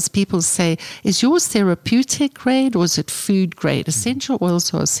 because people say, is yours therapeutic grade or is it food grade? Essential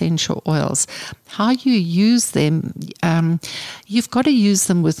oils are essential oils. How you use them, you've got to use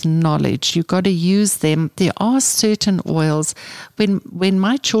them with knowledge. You've got to use them. There are certain oils. When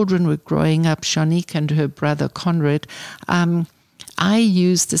my children were growing up, Shanique and her brother Conrad, I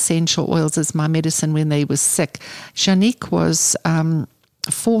used essential oils as my medicine when they were sick. Shanique was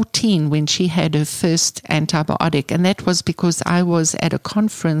 14 when she had her first antibiotic. And that was because I was at a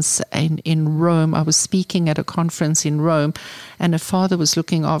conference in Rome. I was speaking at a conference in Rome, and her father was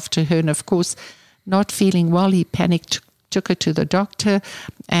looking after her. And of course, not feeling well, he panicked, took her to the doctor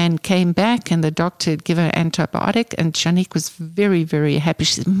and came back, and the doctor had given her antibiotic, and Shanique was very, very happy.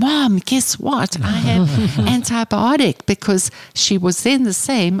 She said, Mom, guess what? I have antibiotic, because she was then the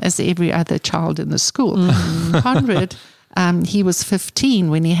same as every other child in the school. Conrad, he was 15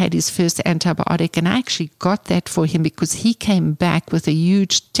 when he had his first antibiotic, and I actually got that for him because he came back with a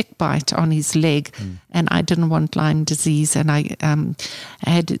huge tick bite on his leg, and I didn't want Lyme disease, and I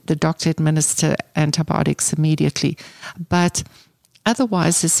had the doctor administer antibiotics immediately. But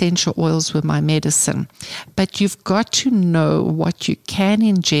otherwise, essential oils were my medicine. But you've got to know what you can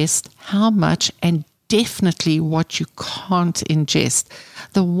ingest, how much, and definitely what you can't ingest.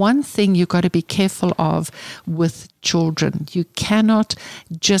 The one thing you've got to be careful of with children, you cannot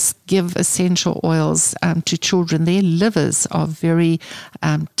just give essential oils to children. Their livers are very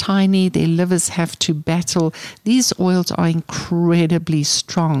tiny. Their livers have to battle. These oils are incredibly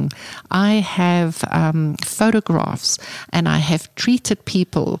strong. I have photographs, and I have treated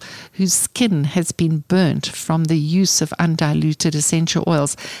people whose skin has been burnt from the use of undiluted essential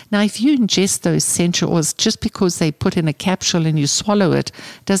oils. Now, if you ingest those essential oils, just because they put in a capsule and you swallow it,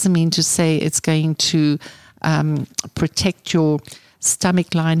 doesn't mean to say it's going to protect your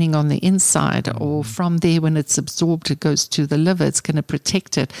stomach lining on the inside, or from there, when it's absorbed, it goes to the liver, it's going to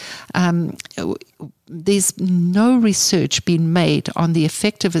protect it. There's no research been made on the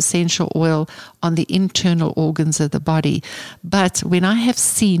effect of essential oil on the internal organs of the body. But when I have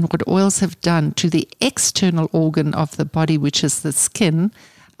seen what oils have done to the external organ of the body, which is the skin,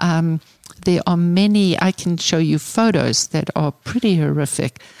 there are many, I can show you photos that are pretty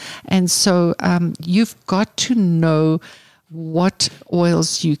horrific. And so you've got to know what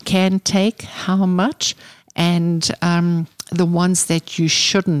oils you can take, how much, and the ones that you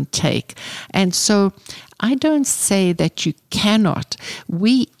shouldn't take. And so I don't say that you cannot.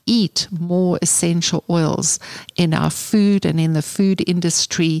 We eat more essential oils in our food and in the food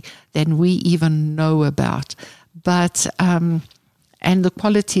industry than we even know about. But and the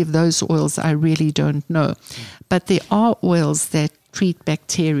quality of those oils, I really don't know. But there are oils that treat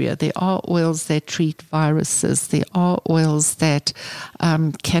bacteria. There are oils that treat viruses. There are oils that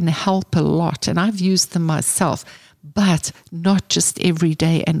can help a lot. And I've used them myself, but not just every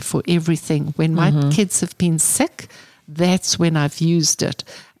day and for everything. When my kids have been sick, that's when I've used it.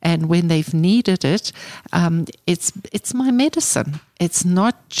 And when they've needed it, it's my medicine. It's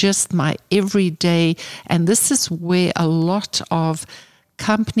not just my everyday. And this is where a lot of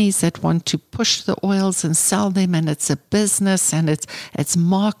companies that want to push the oils and sell them, and it's a business, and it's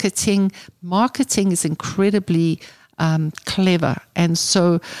marketing. Marketing is incredibly clever. And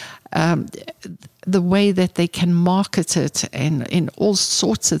so the way that they can market it and in all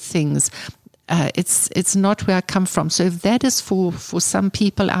sorts of things, it's not where I come from. So if that is for some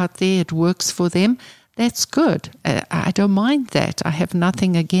people out there, it works for them, that's good. I don't mind that. I have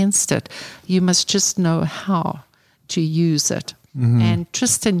nothing against it. You must just know how to use it. Mm-hmm. And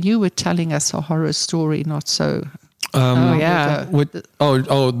Tristan, you were telling us a horror story not so long ago.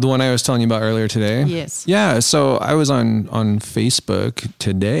 The one I was telling you about earlier today? Yes. Yeah, so I was on Facebook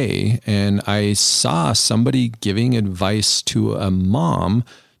today, and I saw somebody giving advice to a mom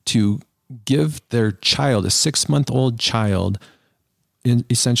to give their child, a 6-month-old child,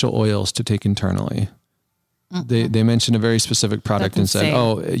 essential oils to take internally. Mm-hmm. They mentioned a very specific product and said,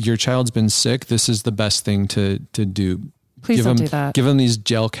 your child's been sick. This is the best thing to do. Please don't do that. Give them these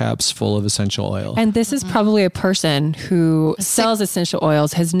gel caps full of essential oil. And this is probably a person who sells essential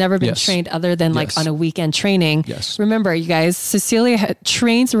oils, has never been trained other than like on a weekend training. Yes. Remember, you guys, Cecilia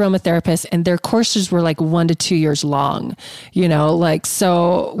trains aromatherapists, and their courses were like 1 to 2 years long,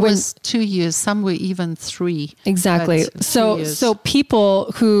 so it was 2 years, some were even 3. Exactly. So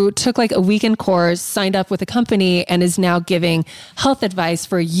people who took like a weekend course, signed up with a company, and is now giving health advice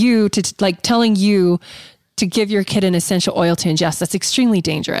for you to like telling you to give your kid an essential oil to ingest, that's extremely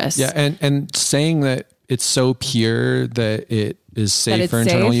dangerous. Yeah, and saying that it's so pure that it is safe for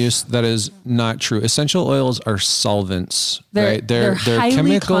internal use, that is not true. Essential oils are solvents, right? They're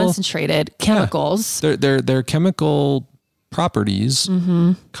highly concentrated chemicals. Yeah. Their chemical properties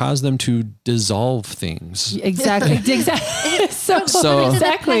cause them to dissolve things. Exactly. Exactly.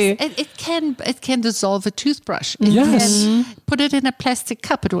 It can dissolve a toothbrush. It can put it in a plastic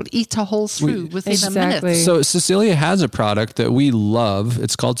cup. It will eat a hole through within a minute. So Cecilia has a product that we love.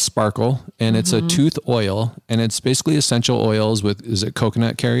 It's called Sparkle, and it's a tooth oil, and it's basically essential oils with, is it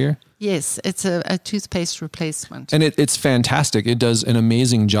coconut carrier? Yes, it's a toothpaste replacement. And it's fantastic. It does an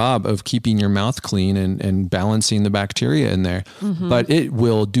amazing job of keeping your mouth clean and balancing the bacteria in there. But it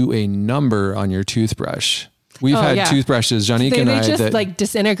will do a number on your toothbrush. We've had toothbrushes, Janique and I, just that like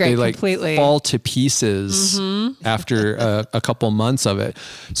disintegrate they completely. fall to pieces after a couple months of it.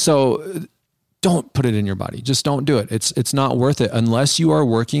 So don't put it in your body. Just don't do it. It's not worth it unless you are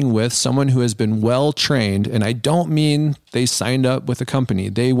working with someone who has been well trained. And I don't mean they signed up with a company.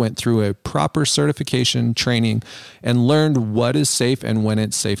 They went through a proper certification training and learned what is safe and when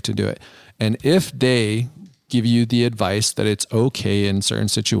it's safe to do it. And if they give you the advice that it's okay in certain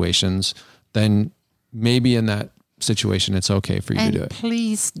situations, then maybe in that situation, it's okay for you to do it.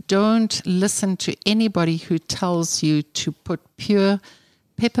 Please don't listen to anybody who tells you to put pure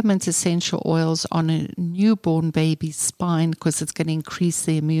peppermint essential oils on a newborn baby's spine because it's going to increase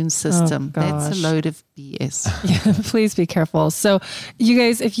the immune system. That's a load of BS. Yeah, please be careful. So you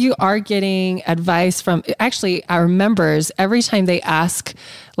guys, if you are getting advice from actually our members, every time they ask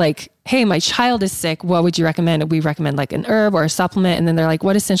like, hey, my child is sick, what would you recommend? We recommend like an herb or a supplement. And then they're like,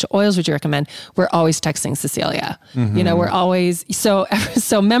 what essential oils would you recommend? We're always texting Cecilia. You know, we're always, so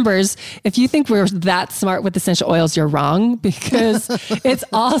members, if you think we're that smart with essential oils, you're wrong because it's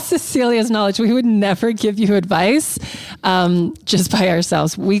all Cecilia's knowledge. We would never give you advice just by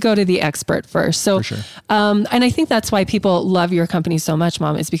ourselves. We go to the expert first. So, For sure. And I think that's why people love your company so much,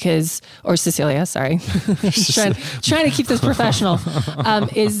 Mom, is because, or Cecilia, sorry, trying to keep this professional,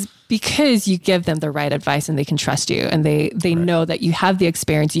 is because you give them the right advice and they can trust you and they know that you have the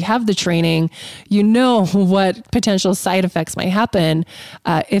experience, you have the training, you know what potential side effects might happen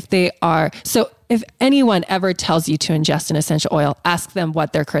if they are. So if anyone ever tells you to ingest an essential oil, ask them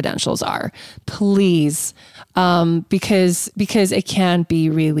what their credentials are, please. Because it can be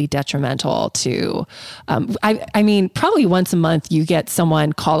really detrimental to, I mean, probably once a month you get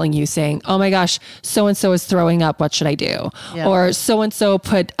someone calling you saying, oh my gosh, so-and-so is throwing up. What should I do? Yeah. Or so-and-so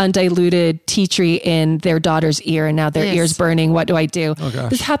put undiluted tea tree in their daughter's ear and now their ear's burning. What do I do? Oh gosh.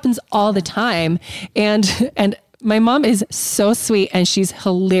 This happens all the time. And my mom is so sweet and she's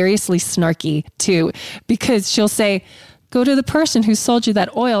hilariously snarky too, because she'll say, go to the person who sold you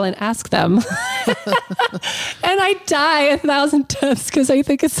that oil and ask them. And I die 1,000 times because I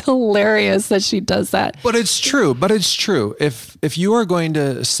think it's hilarious that she does that. But it's true. If you are going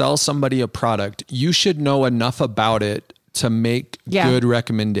to sell somebody a product, you should know enough about it to make good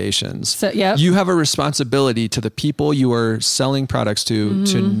recommendations. So, you have a responsibility to the people you are selling products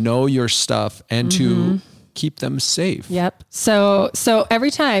to know your stuff and to keep them safe. Yep. So every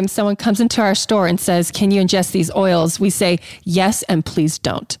time someone comes into our store and says, can you ingest these oils? We say yes, and please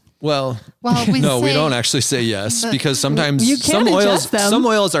don't. Well, we don't actually say yes because sometimes you can ingest them. Some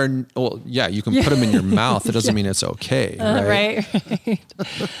oils are, you can put them in your mouth. It doesn't mean it's okay. Right.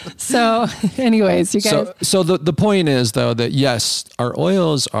 So anyways, you guys. So the point is though that yes, our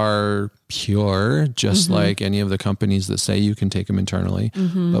oils are pure, just like any of the companies that say you can take them internally,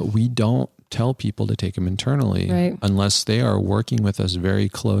 but we don't tell people to take them internally unless they are working with us very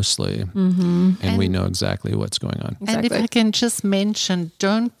closely and we know exactly what's going on. And if I can just mention,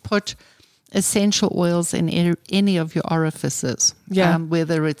 don't put essential oils in any of your orifices,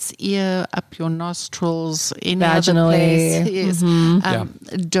 whether it's ear, up your nostrils, any vaginally. Other place.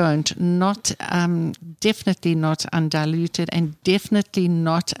 Yes. Don't, definitely not undiluted, and definitely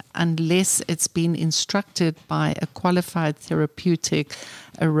not unless it's been instructed by a qualified therapeutic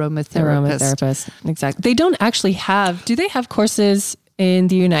aromatherapist. Exactly. They don't actually do they have courses in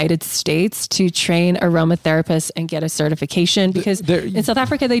the United States to train aromatherapists and get a certification? Because in South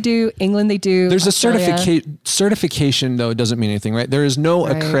Africa they do, England they do. There's Australia. a certification though. It doesn't mean anything, right? There is no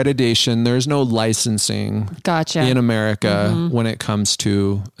accreditation. There is no licensing in America when it comes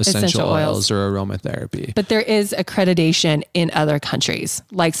to essential oils or aromatherapy. But there is accreditation in other countries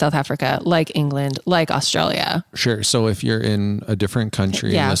like South Africa, like England, like Australia. Sure. So if you're in a different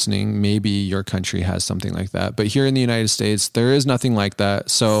country and listening, maybe your country has something like that. But here in the United States, there is nothing like that.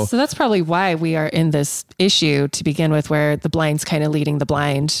 So that's probably why we are in this issue to begin with, where the blind's kind of leading the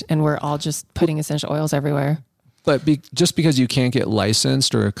blind and we're all just putting essential oils everywhere. But just because you can't get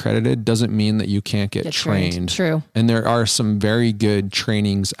licensed or accredited doesn't mean that you can't get trained. True. And there are some very good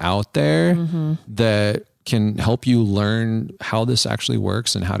trainings out there that can help you learn how this actually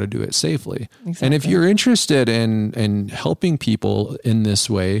works and how to do it safely. Exactly. And if you're interested in helping people in this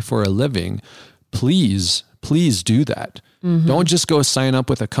way for a living, please do that. Don't just go sign up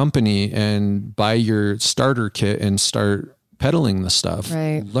with a company and buy your starter kit and start peddling the stuff.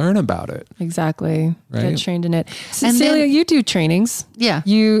 Right. Learn about it. Exactly. Right? Get trained in it. Cecilia, you do trainings. Yeah.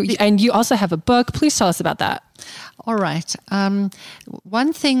 You also have a book. Please tell us about that. All right.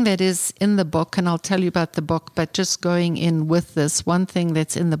 One thing that is in the book, and I'll tell you about the book, but just going in with this, one thing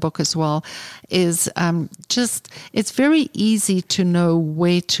that's in the book as well is it's very easy to know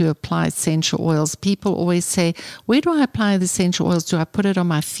where to apply essential oils. People always say, where do I apply the essential oils? Do I put it on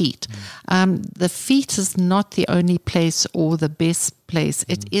my feet? The feet is not the only place or the best place.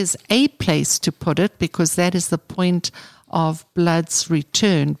 It is a place to put it because that is the point of blood's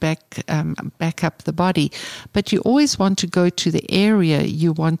return back up the body. But you always want to go to the area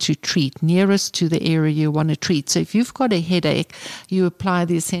you want to treat, nearest to the area you want to treat. So if you've got a headache, you apply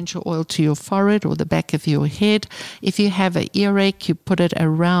the essential oil to your forehead or the back of your head. If you have an earache, you put it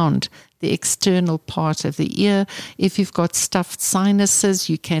around the external part of the ear. If you've got stuffed sinuses,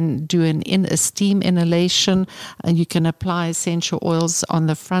 you can do a steam inhalation, and you can apply essential oils on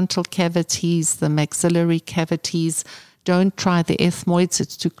the frontal cavities, the maxillary cavities. Don't try the ethmoids.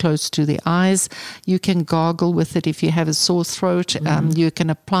 It's too close to the eyes. You can gargle with it if you have a sore throat. You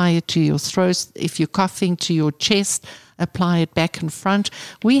can apply it to your throat. If you're coughing, to your chest, apply it back and front.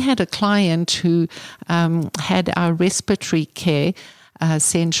 We had a client who had our respiratory care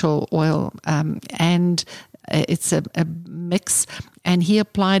essential oil, and it's a mix, and he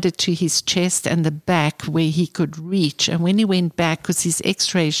applied it to his chest and the back where he could reach. And when he went back, because his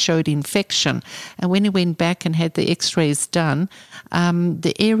x-rays showed infection, and when he went back and had the x-rays done,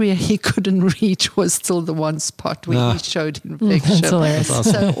 the area he couldn't reach was still the one spot where he showed infection. That's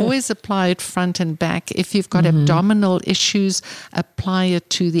hilarious. So always apply it front and back. If you've got abdominal issues, apply it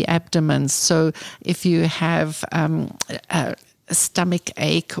to the abdomen. So if you have a stomach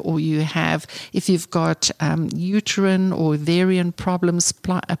ache, or if you've got uterine or ovarian problems,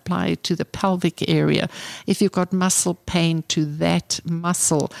 apply it to the pelvic area. If you've got muscle pain, to that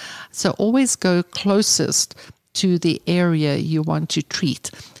muscle. So always go closest to the area you want to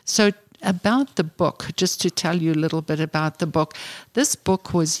treat. So about the book, just to tell you a little bit about the book. This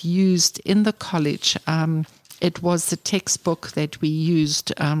book was used in the college. It was the textbook that we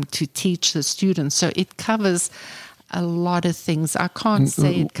used to teach the students. So it covers a lot of things. I can't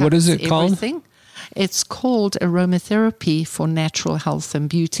say it covers what is it everything. called? It's called Aromatherapy for Natural Health and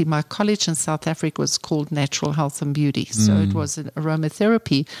Beauty. My college in South Africa was called Natural Health and Beauty. So it was an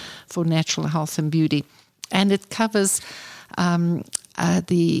aromatherapy for natural health and beauty. And it covers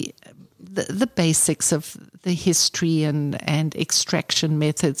the basics of the history and extraction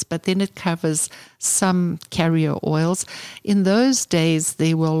methods, but then it covers some carrier oils. In those days,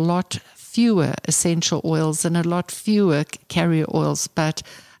 there were a lot fewer essential oils and a lot fewer carrier oils, but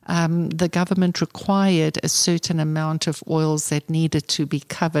the government required a certain amount of oils that needed to be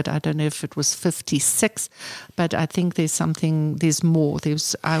covered. I don't know if it was 56, but I think there's more.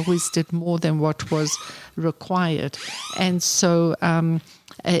 I always did more than what was required. And so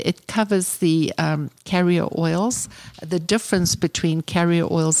it covers the carrier oils, the difference between carrier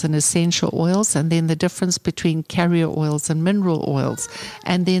oils and essential oils, and then the difference between carrier oils and mineral oils,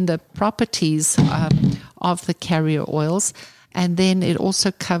 and then the properties of the carrier oils. And then it also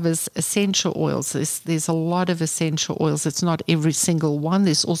covers essential oils. There's a lot of essential oils. It's not every single one.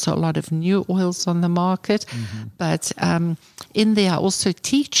 There's also a lot of new oils on the market. But in there, I also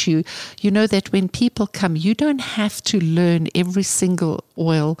teach you, that when people come, you don't have to learn every single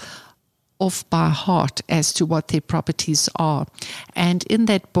oil off by heart as to what their properties are. And in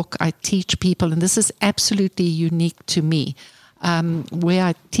that book, I teach people, and this is absolutely unique to me, where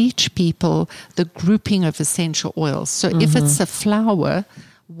I teach people the grouping of essential oils. So if it's a flower,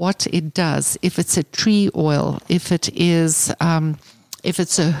 what it does, if it's a tree oil, if it's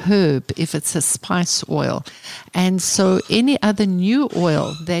a herb, if it's a spice oil. And so any other new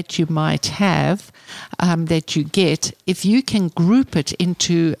oil that you might have, that you get, if you can group it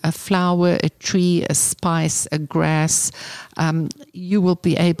into a flower, a tree, a spice, a grass, you will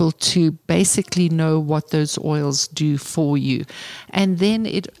be able to basically know what those oils do for you. And then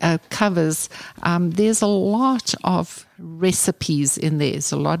it covers, there's a lot of recipes in there.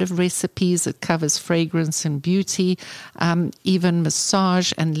 There's a lot of recipes. It covers fragrance and beauty, even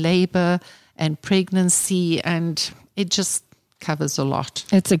massage and labor and pregnancy, and it just covers a lot.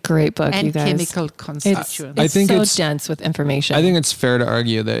 It's a great book, and you guys. Chemical constituents. It's so dense with information. I think it's fair to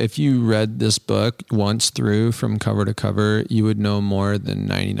argue that if you read this book once through from cover to cover, you would know more than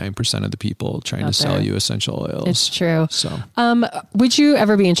 99% of the people trying to sell you essential oils. It's true. So, would you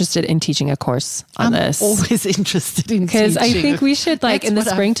ever be interested in teaching a course on this? I'm always interested in teaching. Because I think we should, in the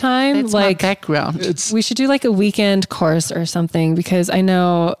springtime, that's my background. We should do a weekend course or something, because I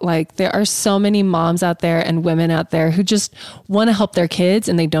know there are so many moms out there and women out there who just want to help their kids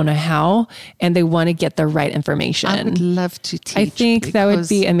and they don't know how, and they want to get the right information. I would love to teach. I think that would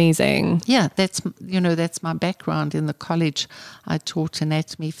be amazing. Yeah, that's my background in the college. I taught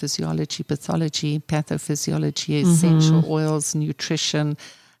anatomy, physiology, pathology, pathophysiology, essential oils, nutrition,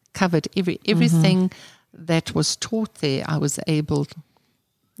 covered everything that was taught there. I was able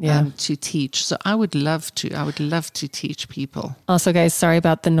to teach. So I would love to teach people. Also, guys, sorry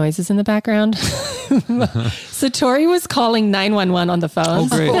about the noises in the background. So Tori was calling 911 on the phone. Oh,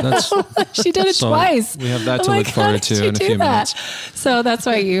 great. She did it twice. We have that to look forward to in a few minutes. So that's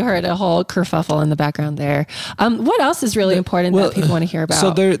why you heard a whole kerfuffle in the background there. What else is really important that people want to hear about? So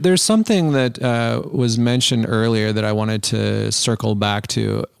there's something that was mentioned earlier that I wanted to circle back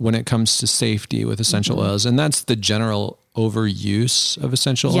to when it comes to safety with essential oils, and that's the general overuse of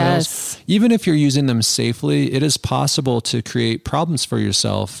essential oils. Even if you're using them safely, it is possible to create problems for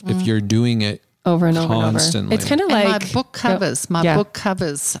yourself if you're doing it over and constantly. Over. It's kind of like my book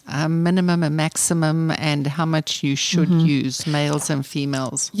covers minimum and maximum and how much you should use, males and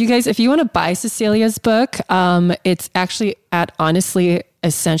females. You guys, if you want to buy Cecilia's book, it's actually at Honestly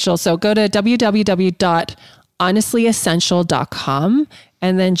Essential. So go to www.honestlyessential.com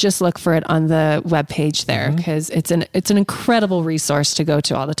and then just look for it on the webpage there, because it's an incredible resource to go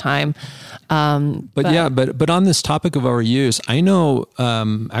to all the time. But on this topic of overuse, I know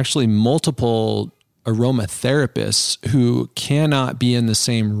actually multiple aromatherapists who cannot be in the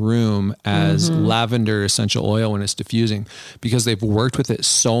same room as lavender essential oil when it's diffusing, because they've worked with it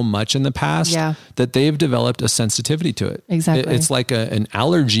so much in the past that they've developed a sensitivity to it. Exactly. It's like an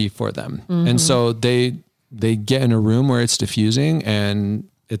allergy for them. And so they get in a room where it's diffusing and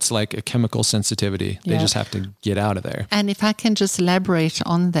it's like a chemical sensitivity. They just have to get out of there. And if I can just elaborate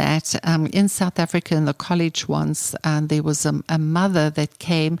on that, in South Africa in the college once, there was a mother that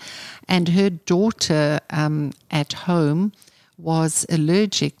came and her daughter at home was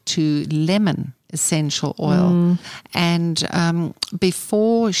allergic to lemon essential oil. And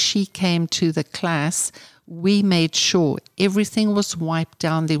before she came to the class, we made sure everything was wiped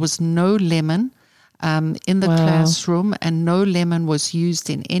down. There was no lemon in the classroom, and no lemon was used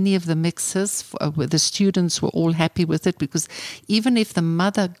in any of the mixes. The students were all happy with it, because even if the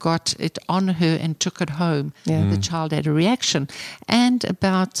mother got it on her and took it home, the child had a reaction. And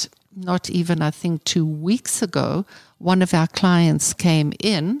about not even, I think, 2 weeks ago, one of our clients came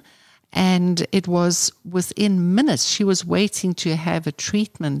in, and it was within minutes. She was waiting to have a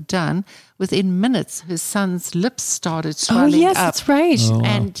treatment done. Within minutes, her son's lips started swelling up. Oh, yes, that's right.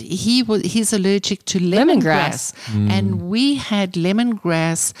 And he's allergic to lemongrass. And we had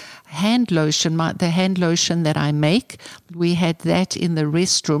lemongrass hand lotion, the hand lotion that I make. We had that in the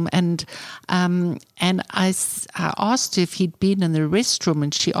restroom. And I asked if he'd been in the restroom,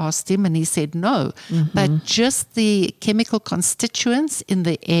 and she asked him, and he said no. But just the chemical constituents in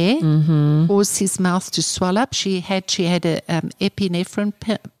the air caused his mouth to swell up. She had a epinephrine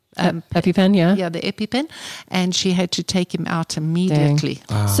EpiPen, yeah, the EpiPen, and she had to take him out immediately.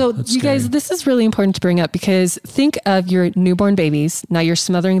 Wow, so you guys, this is really important to bring up, because think of your newborn babies. Now you're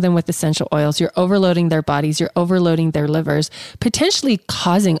smothering them with essential oils. You're overloading their bodies. You're overloading their livers, potentially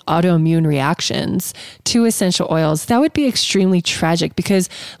causing autoimmune reactions to essential oils. That would be extremely tragic, because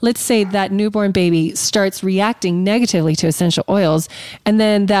let's say that newborn baby starts reacting negatively to essential oils, and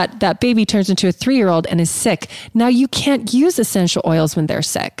then that baby turns into a 3-year-old and is sick. Now you can't use essential oils when they're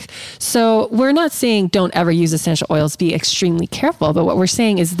sick. So we're not saying don't ever use essential oils, be extremely careful. But what we're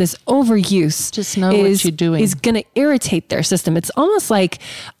saying is this overuse just know what you're doing is going to irritate their system. It's almost like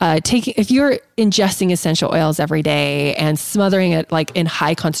if you're ingesting essential oils every day and smothering it like in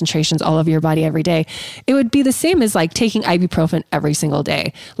high concentrations all over your body every day, it would be the same as like taking ibuprofen every single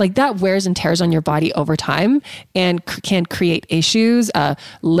day. Like that wears and tears on your body over time and can create issues,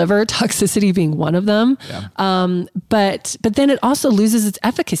 liver toxicity being one of them. Yeah. But then it also loses its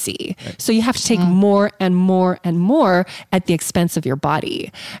efficacy. Right. So you have to take more and more and more at the expense of your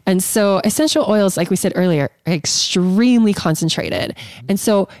body. And so essential oils, like we said earlier, are extremely concentrated. And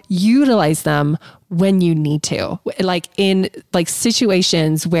so utilize them when you need to, like in like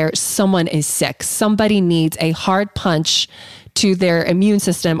situations where someone is sick, somebody needs a hard punch to their immune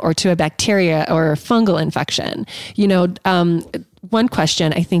system or to a bacteria or a fungal infection. One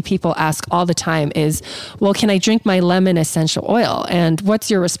question I think people ask all the time is, well, can I drink my lemon essential oil? And what's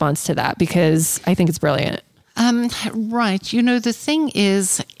your response to that? Because I think it's brilliant. Right. The thing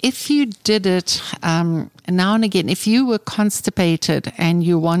is, if you did it now and again, if you were constipated and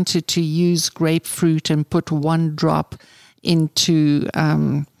you wanted to use grapefruit and put 1 drop into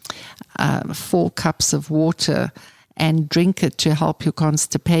 4 cups of water, and drink it to help your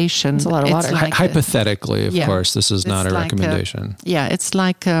constipation. It's a lot of water. Hypothetically, of course, this is not a recommendation. It's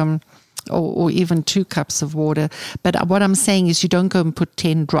like or even 2 cups of water. But what I'm saying is you don't go and put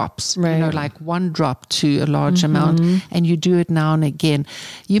 10 drops, right. Like 1 drop to a large amount, and you do it now and again.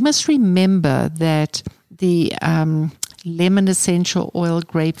 You must remember that the lemon essential oil,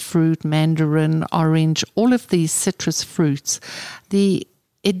 grapefruit, mandarin, orange, all of these citrus fruits, the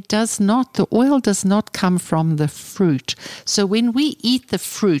oil does not come from the fruit. So when we eat the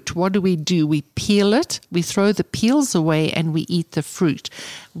fruit, what do? We peel it, we throw the peels away, and we eat the fruit.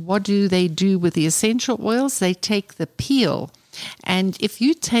 What do they do with the essential oils? They take the peel, and if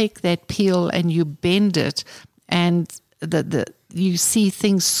you take that peel and you bend it, and you see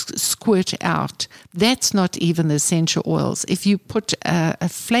things squirt out, that's not even the essential oils. If you put a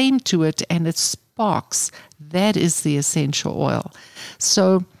flame to it and it sparks, that is the essential oil.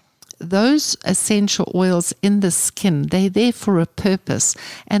 So those essential oils in the skin, they're there for a purpose,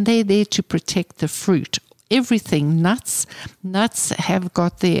 and they're there to protect the fruit. Everything, nuts have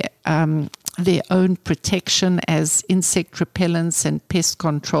got their own protection as insect repellents and pest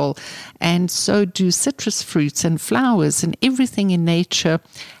control, and so do citrus fruits and flowers, and everything in nature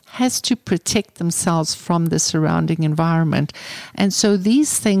has to protect themselves from the surrounding environment. And so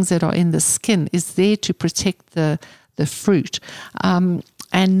these things that are in the skin is there to protect the fruit.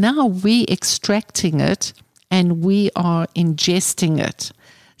 And now we're extracting it and we are ingesting it.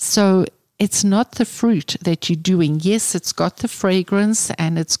 So it's not the fruit that you're doing. Yes, it's got the fragrance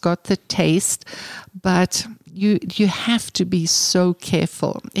and it's got the taste, but you have to be so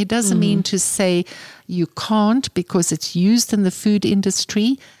careful. It doesn't mean to say you can't, because it's used in the food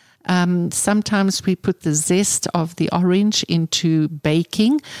industry. Sometimes we put the zest of the orange into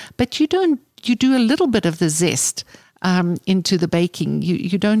baking, but you do a little bit of the zest into the baking.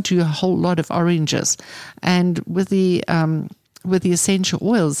 You don't do a whole lot of oranges. And with the essential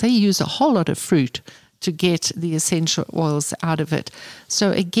oils, they use a whole lot of fruit to get the essential oils out of it.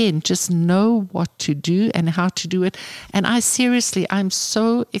 So again, just know what to do and how to do it. And I'm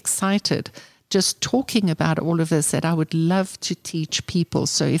so excited just talking about all of this that I would love to teach people.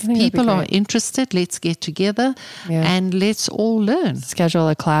 So if people are interested, let's get together and let's all learn. Schedule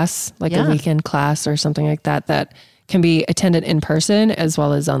a class, like a weekend class or something like that can be attended in person as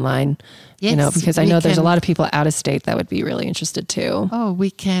well as online. Yes, because I know there's a lot of people out of state that would be really interested too. Oh, we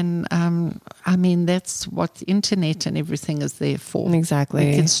can. That's what the internet and everything is there for. Exactly.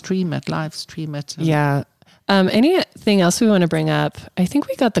 We can stream it, live stream it. Yeah. Anything else we want to bring up? I think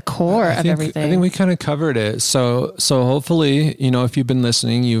we got the core of everything. I think we kind of covered it. So hopefully, if you've been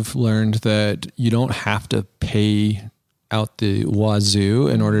listening, you've learned that you don't have to pay out the wazoo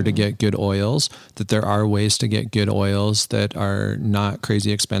in order to get good oils, that there are ways to get good oils that are not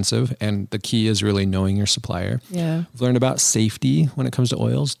crazy expensive. And the key is really knowing your supplier. Yeah. We've learned about safety when it comes to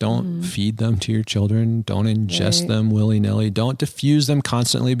oils. Don't feed them to your children. Don't ingest them willy-nilly. Don't diffuse them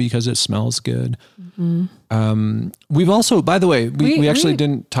constantly because it smells good. We've also, by the way, we actually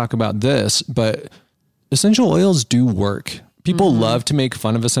didn't talk about this, but essential oils do work. People love to make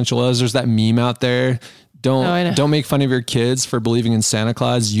fun of essential oils. There's that meme out there. Don't make fun of your kids for believing in Santa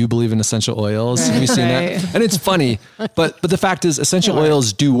Claus. You believe in essential oils. Right. Have you seen that? And it's funny, but the fact is essential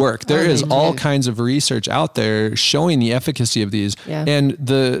oils do work. There is all kinds of research out there showing the efficacy of these. Yeah. And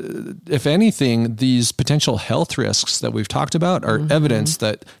if anything, these potential health risks that we've talked about are evidence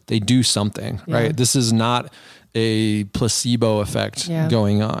that they do something, right? This is not a placebo effect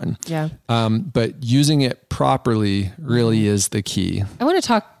going on. Yeah. But using it properly really is the key. I want to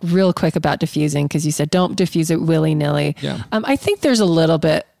talk real quick about diffusing, because you said don't diffuse it willy-nilly. Yeah. I think there's a little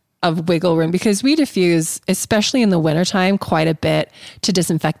bit of wiggle room, because we diffuse, especially in the wintertime, quite a bit to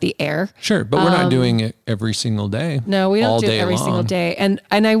disinfect the air. Sure, but we're not doing it every single day. No, we don't do it every single day. And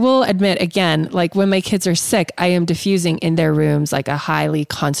I will admit, again, like when my kids are sick, I am diffusing in their rooms like a highly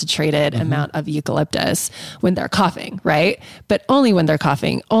concentrated amount of eucalyptus when they're coughing, right? But only when they're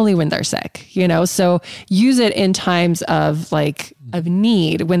coughing, only when they're sick, So use it in times of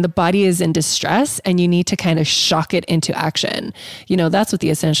need, when the body is in distress and you need to kind of shock it into action. That's what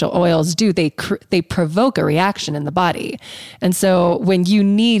the essential oils do. They provoke a reaction in the body. And so when you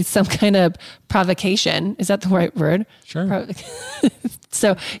need some kind of provocation, is that the right word? Sure.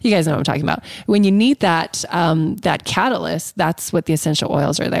 So you guys know what I'm talking about. When you need that catalyst, that's what the essential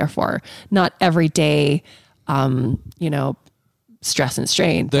oils are there for. Not everyday, stress and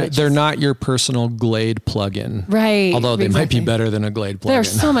strain. They're not your personal Glade plugin. Right. Although they might be better than a Glade plugin. They're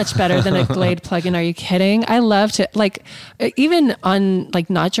so much better than a Glade plugin. Are you kidding? I love to, even on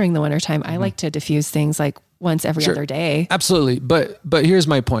not during the wintertime, I like to diffuse things once every other day. Absolutely. But here's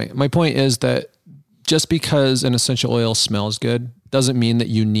my point. My point is that just because an essential oil smells good doesn't mean that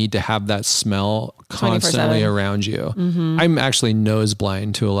you need to have that smell constantly 24/7 around you. I'm actually nose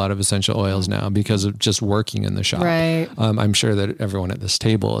blind to a lot of essential oils now because of just working in the shop. Right. I'm sure that everyone at this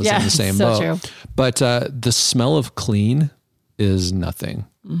table is in the same so boat. true. But the smell of clean is nothing.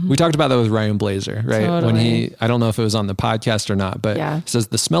 We talked about that with Ryan Blazer, right? Totally. When I don't know if it was on the podcast or not, but he says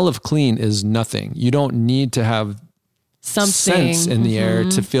the smell of clean is nothing. You don't need to have Something sense in the air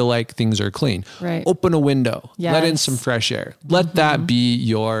to feel like things are clean. Right. Open a window, let in Yes. some fresh air. Let that be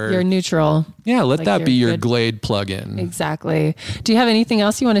You're neutral. let that you're be your good. Glade plug-in. Exactly. Do you have anything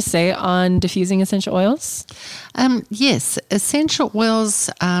else you want to say on diffusing essential oils? Yes, essential oils.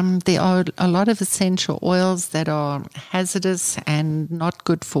 There are a lot of essential oils that are hazardous and not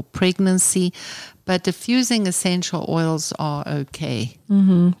good for pregnancy, but diffusing essential oils are okay.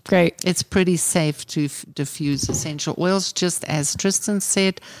 Great. It's pretty safe to diffuse essential oils. Just as Tristan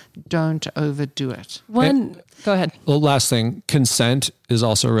said, don't overdo it. Go ahead. Well, last thing, consent is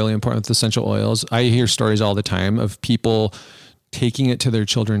also really important with essential oils. I hear stories all the time of people taking it to their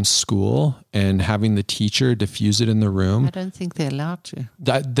children's school and having the teacher diffuse it in the room. I don't think they're allowed to.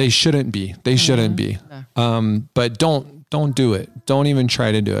 That they shouldn't be. They shouldn't be. But don't do it. Don't even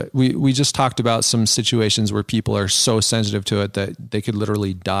try to do it. We just talked about some situations where people are so sensitive to it that they could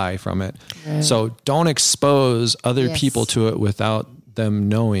literally die from it. Right. So don't expose other Yes. people to it without them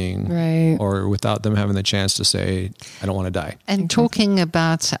knowing, Right. or without them having the chance to say, I don't want to die. And talking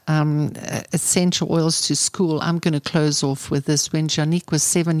about essential oils to school, I'm going to close off with this. When Janique was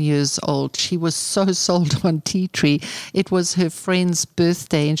 7 years old, she was so sold on tea tree. It was her friend's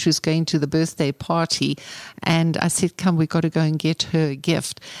birthday and she was going to the birthday party. And I said, come, we got to go and get her a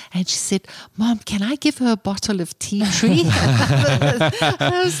gift. And she said, Mom, can I give her a bottle of tea tree?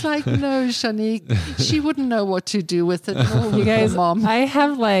 I was like, no, Janique, she wouldn't know what to do with it. Nor You would guys, her mom. I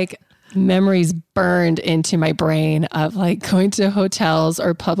have like memories burned into my brain of like going to hotels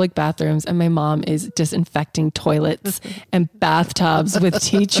or public bathrooms and my mom is disinfecting toilets and bathtubs with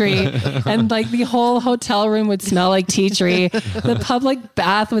tea tree, and like the whole hotel room would smell like tea tree. The public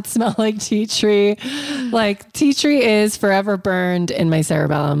bath would smell like tea tree. Like tea tree is forever burned in my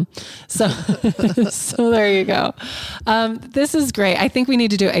cerebellum. So there you go. This is great. I think we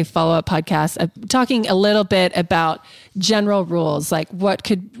need to do a follow-up podcast talking a little bit about general rules, like what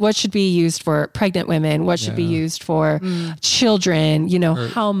should be used for pregnant women, what should be used for children,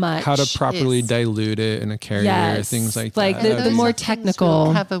 how much, How to properly Yes. dilute it in a carrier, Yes. things like Like that. the Those more are things technical-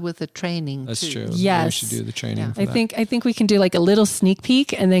 we'll cover with the training. That's too. true. Yes. We should do the training for I that. think we can do like a little sneak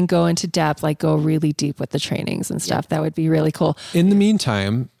peek and then go into depth, like go really deep with the trainings and stuff. That would be really cool. In the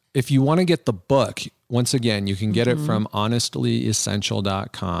meantime, if you want to get the book, once again, you can get it from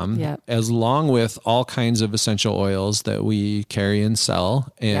honestlyessential.com, Yep. as long with all kinds of essential oils that we carry and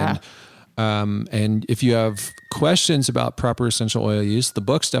sell. And if you have questions about proper essential oil use, the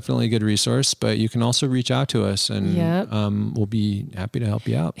book's definitely a good resource, but you can also reach out to us and Yep. we'll be happy to help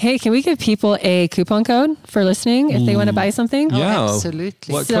you out. Hey, can we give people a coupon code for listening if they want to buy something? Yeah.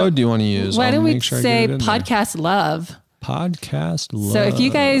 absolutely. What So, code do you want to use? Why I'll don't we make sure I say get it in there. podcast love? Podcast love. So if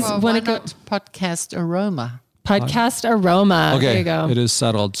you guys Well, want why to go not podcast aroma? podcast aroma, there Okay, you go. it is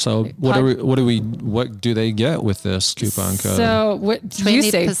settled. So what do they get with this coupon code? So what do you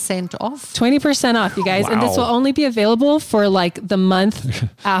say? 20% off. 20% off, you guys. And this will Wow. only be available for like the month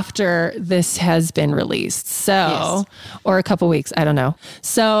after this has been released. So, Yes. or a couple weeks, I don't know.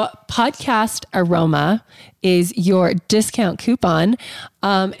 So podcast aroma is your discount coupon.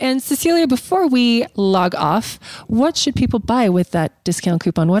 And Cecilia, before we log off, what should people buy with that discount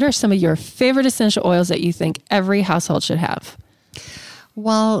coupon? What are some of your favorite essential oils that you think every household should have?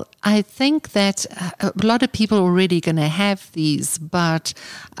 Well, I think that a lot of people are already going to have these, but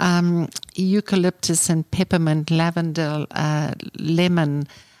eucalyptus and peppermint, lavender, lemon,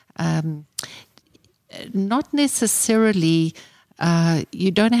 not necessarily,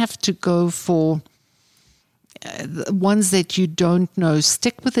 you don't have to go for the ones that you don't know.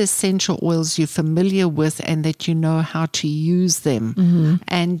 Stick with essential oils you're familiar with and that you know how to use them.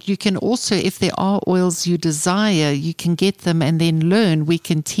 And you can also, if there are oils you desire, you can get them and then learn. We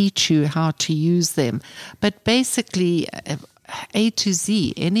can teach you how to use them. But basically, A to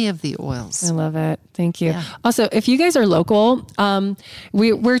Z, any of the oils. I love it. Thank you. Yeah. Also, if you guys are local,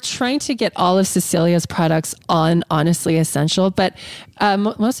 we're trying to get all of Cecilia's products on Honestly Essential, but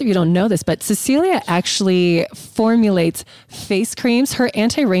most of you don't know this, but Cecilia actually formulates face creams. Her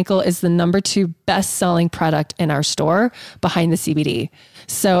anti-wrinkle is the #2 best-selling product in our store behind the CBD.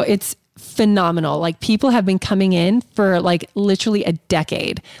 So it's phenomenal. Like people have been coming in for like literally a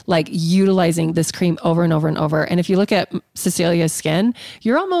decade, like utilizing this cream over and over and over. And if you look at Cecilia's skin,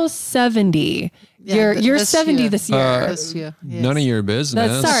 you're almost 70. Yeah, you're 70 this year. This year, yes. None of your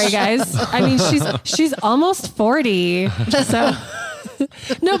business. Sorry, guys. I mean, she's almost 40. So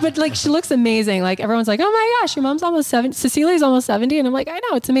no, but like she looks amazing. Like everyone's like, oh my gosh, your mom's almost 70. Cecilia's almost 70. And I'm like, I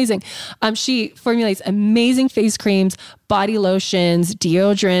know, it's amazing. She formulates amazing face creams, body lotions,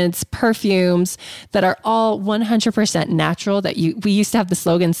 deodorants, perfumes that are all 100% natural. We used to have the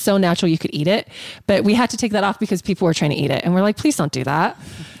slogan, so natural you could eat it, but we had to take that off because people were trying to eat it. And we're like, please don't do that.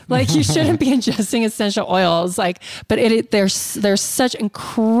 Like you shouldn't be ingesting essential oils. Like, but there's such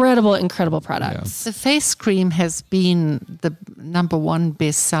incredible products. The face cream has been the number one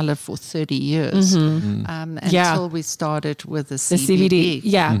bestseller for 30 years until we started with the CBD.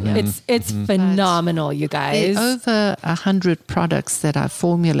 Yeah, it's phenomenal, you guys. Over 100 products that I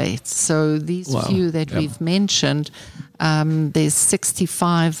formulate. So these few that we've mentioned, there's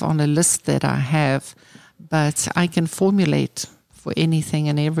 65 on a list that I have, but I can formulate for anything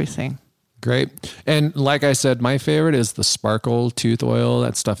and everything. Great. And like I said, my favorite is the Sparkle Tooth Oil.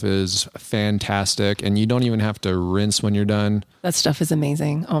 That stuff is fantastic. And you don't even have to rinse when you're done. That stuff is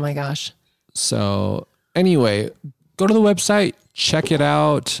amazing. Oh my gosh. So anyway, go to the website, check it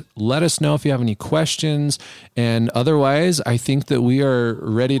out. Let us know if you have any questions. And otherwise, I think that we are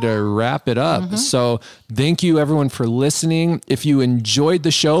ready to wrap it up. So thank you everyone for listening. If you enjoyed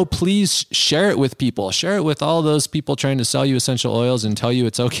the show, please share it with people. Share it with all those people trying to sell you essential oils and tell you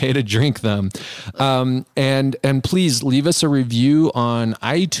it's okay to drink them. And please leave us a review on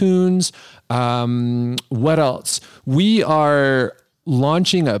iTunes. What else? We are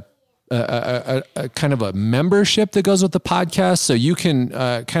launching a kind of a membership that goes with the podcast. So you can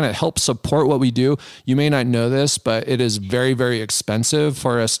kind of help support what we do. You may not know this, but it is very, very expensive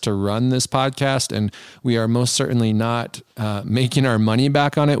for us to run this podcast. And we are most certainly not making our money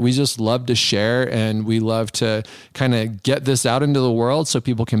back on it. We just love to share and we love to kind of get this out into the world so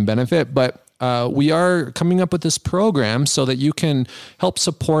people can benefit. But we are coming up with this program so that you can help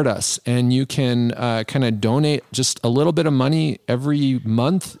support us and you can kind of donate just a little bit of money every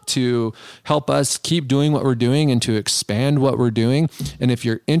month to help us keep doing what we're doing and to expand what we're doing. And if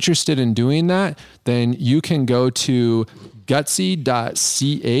you're interested in doing that, then you can go to gutsy.ch/support.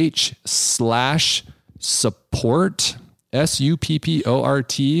 SUPPORT. You're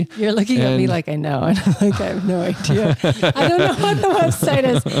looking at me like I know, and I'm like, I have no idea. I don't know what the website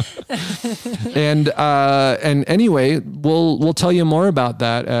is. And anyway, we'll tell you more about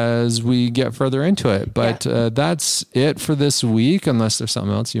that as we get further into it. But that's it for this week, unless there's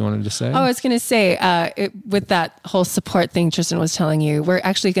something else you wanted to say. Oh, I was going to say, with that whole support thing Tristan was telling you, we're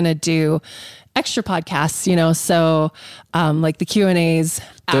actually going to do extra podcasts, so like the Q&As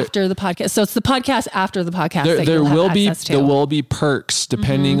after the podcast. So it's the podcast after the podcast. There will be perks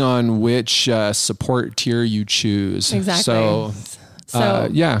depending on which support tier you choose. Exactly. So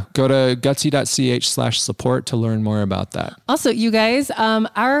go to gutsy.ch/support to learn more about that. Also, you guys,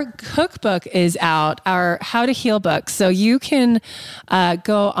 our cookbook is out, our How to Heal book. So you can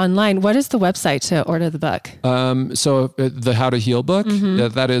go online. What is the website to order the book? So the How to Heal book,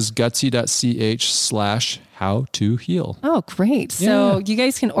 that is gutsy.ch/how-to-heal. Oh, great. So you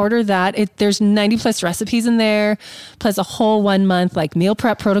guys can order that. There's 90 plus recipes in there, plus a whole 1 month like meal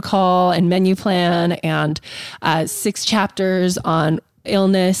prep protocol and menu plan and 6 chapters on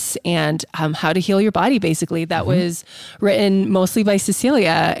illness and how to heal your body, basically. That was written mostly by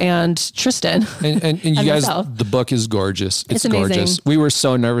Cecilia and Tristan. And you guys, the book is gorgeous. It's gorgeous. Amazing. We were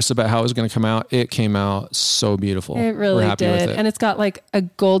so nervous about how it was going to come out. It came out so beautiful. It really did. And it's got like a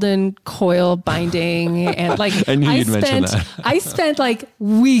golden coil binding. And like, I knew you'd mention that. I spent like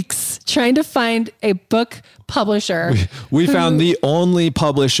weeks trying to find a book publisher. We found the only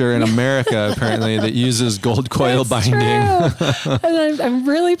publisher in America, apparently, that uses gold coil binding. And I'm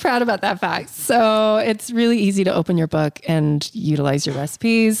really proud about that fact. So it's really easy to open your book and utilize your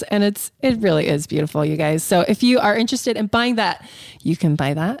recipes. And it really is beautiful, you guys. So if you are interested in buying that, you can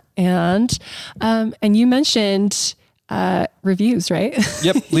buy that. And you mentioned reviews, right?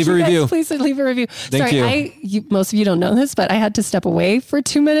 Yep. Leave a review. Please leave a review. Thank you. Most of you don't know this, but I had to step away for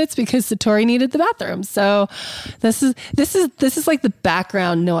 2 minutes because Satori needed the bathroom. So this is like the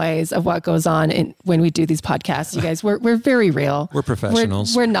background noise of what goes on when we do these podcasts. You guys, we're very real. We're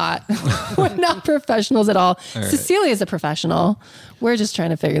professionals. We're not. We're not professionals at all. Right. Cecilia is a professional. We're just trying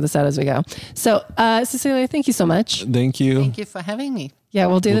to figure this out as we go. So Cecilia, thank you so much. Thank you. Thank you for having me. Yeah,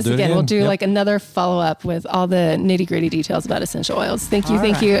 we'll do this again. We'll do like like another follow-up with all the nitty-gritty details about essential oils. Thank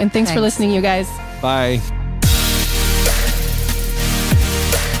you. And thanks for listening, you guys. Bye.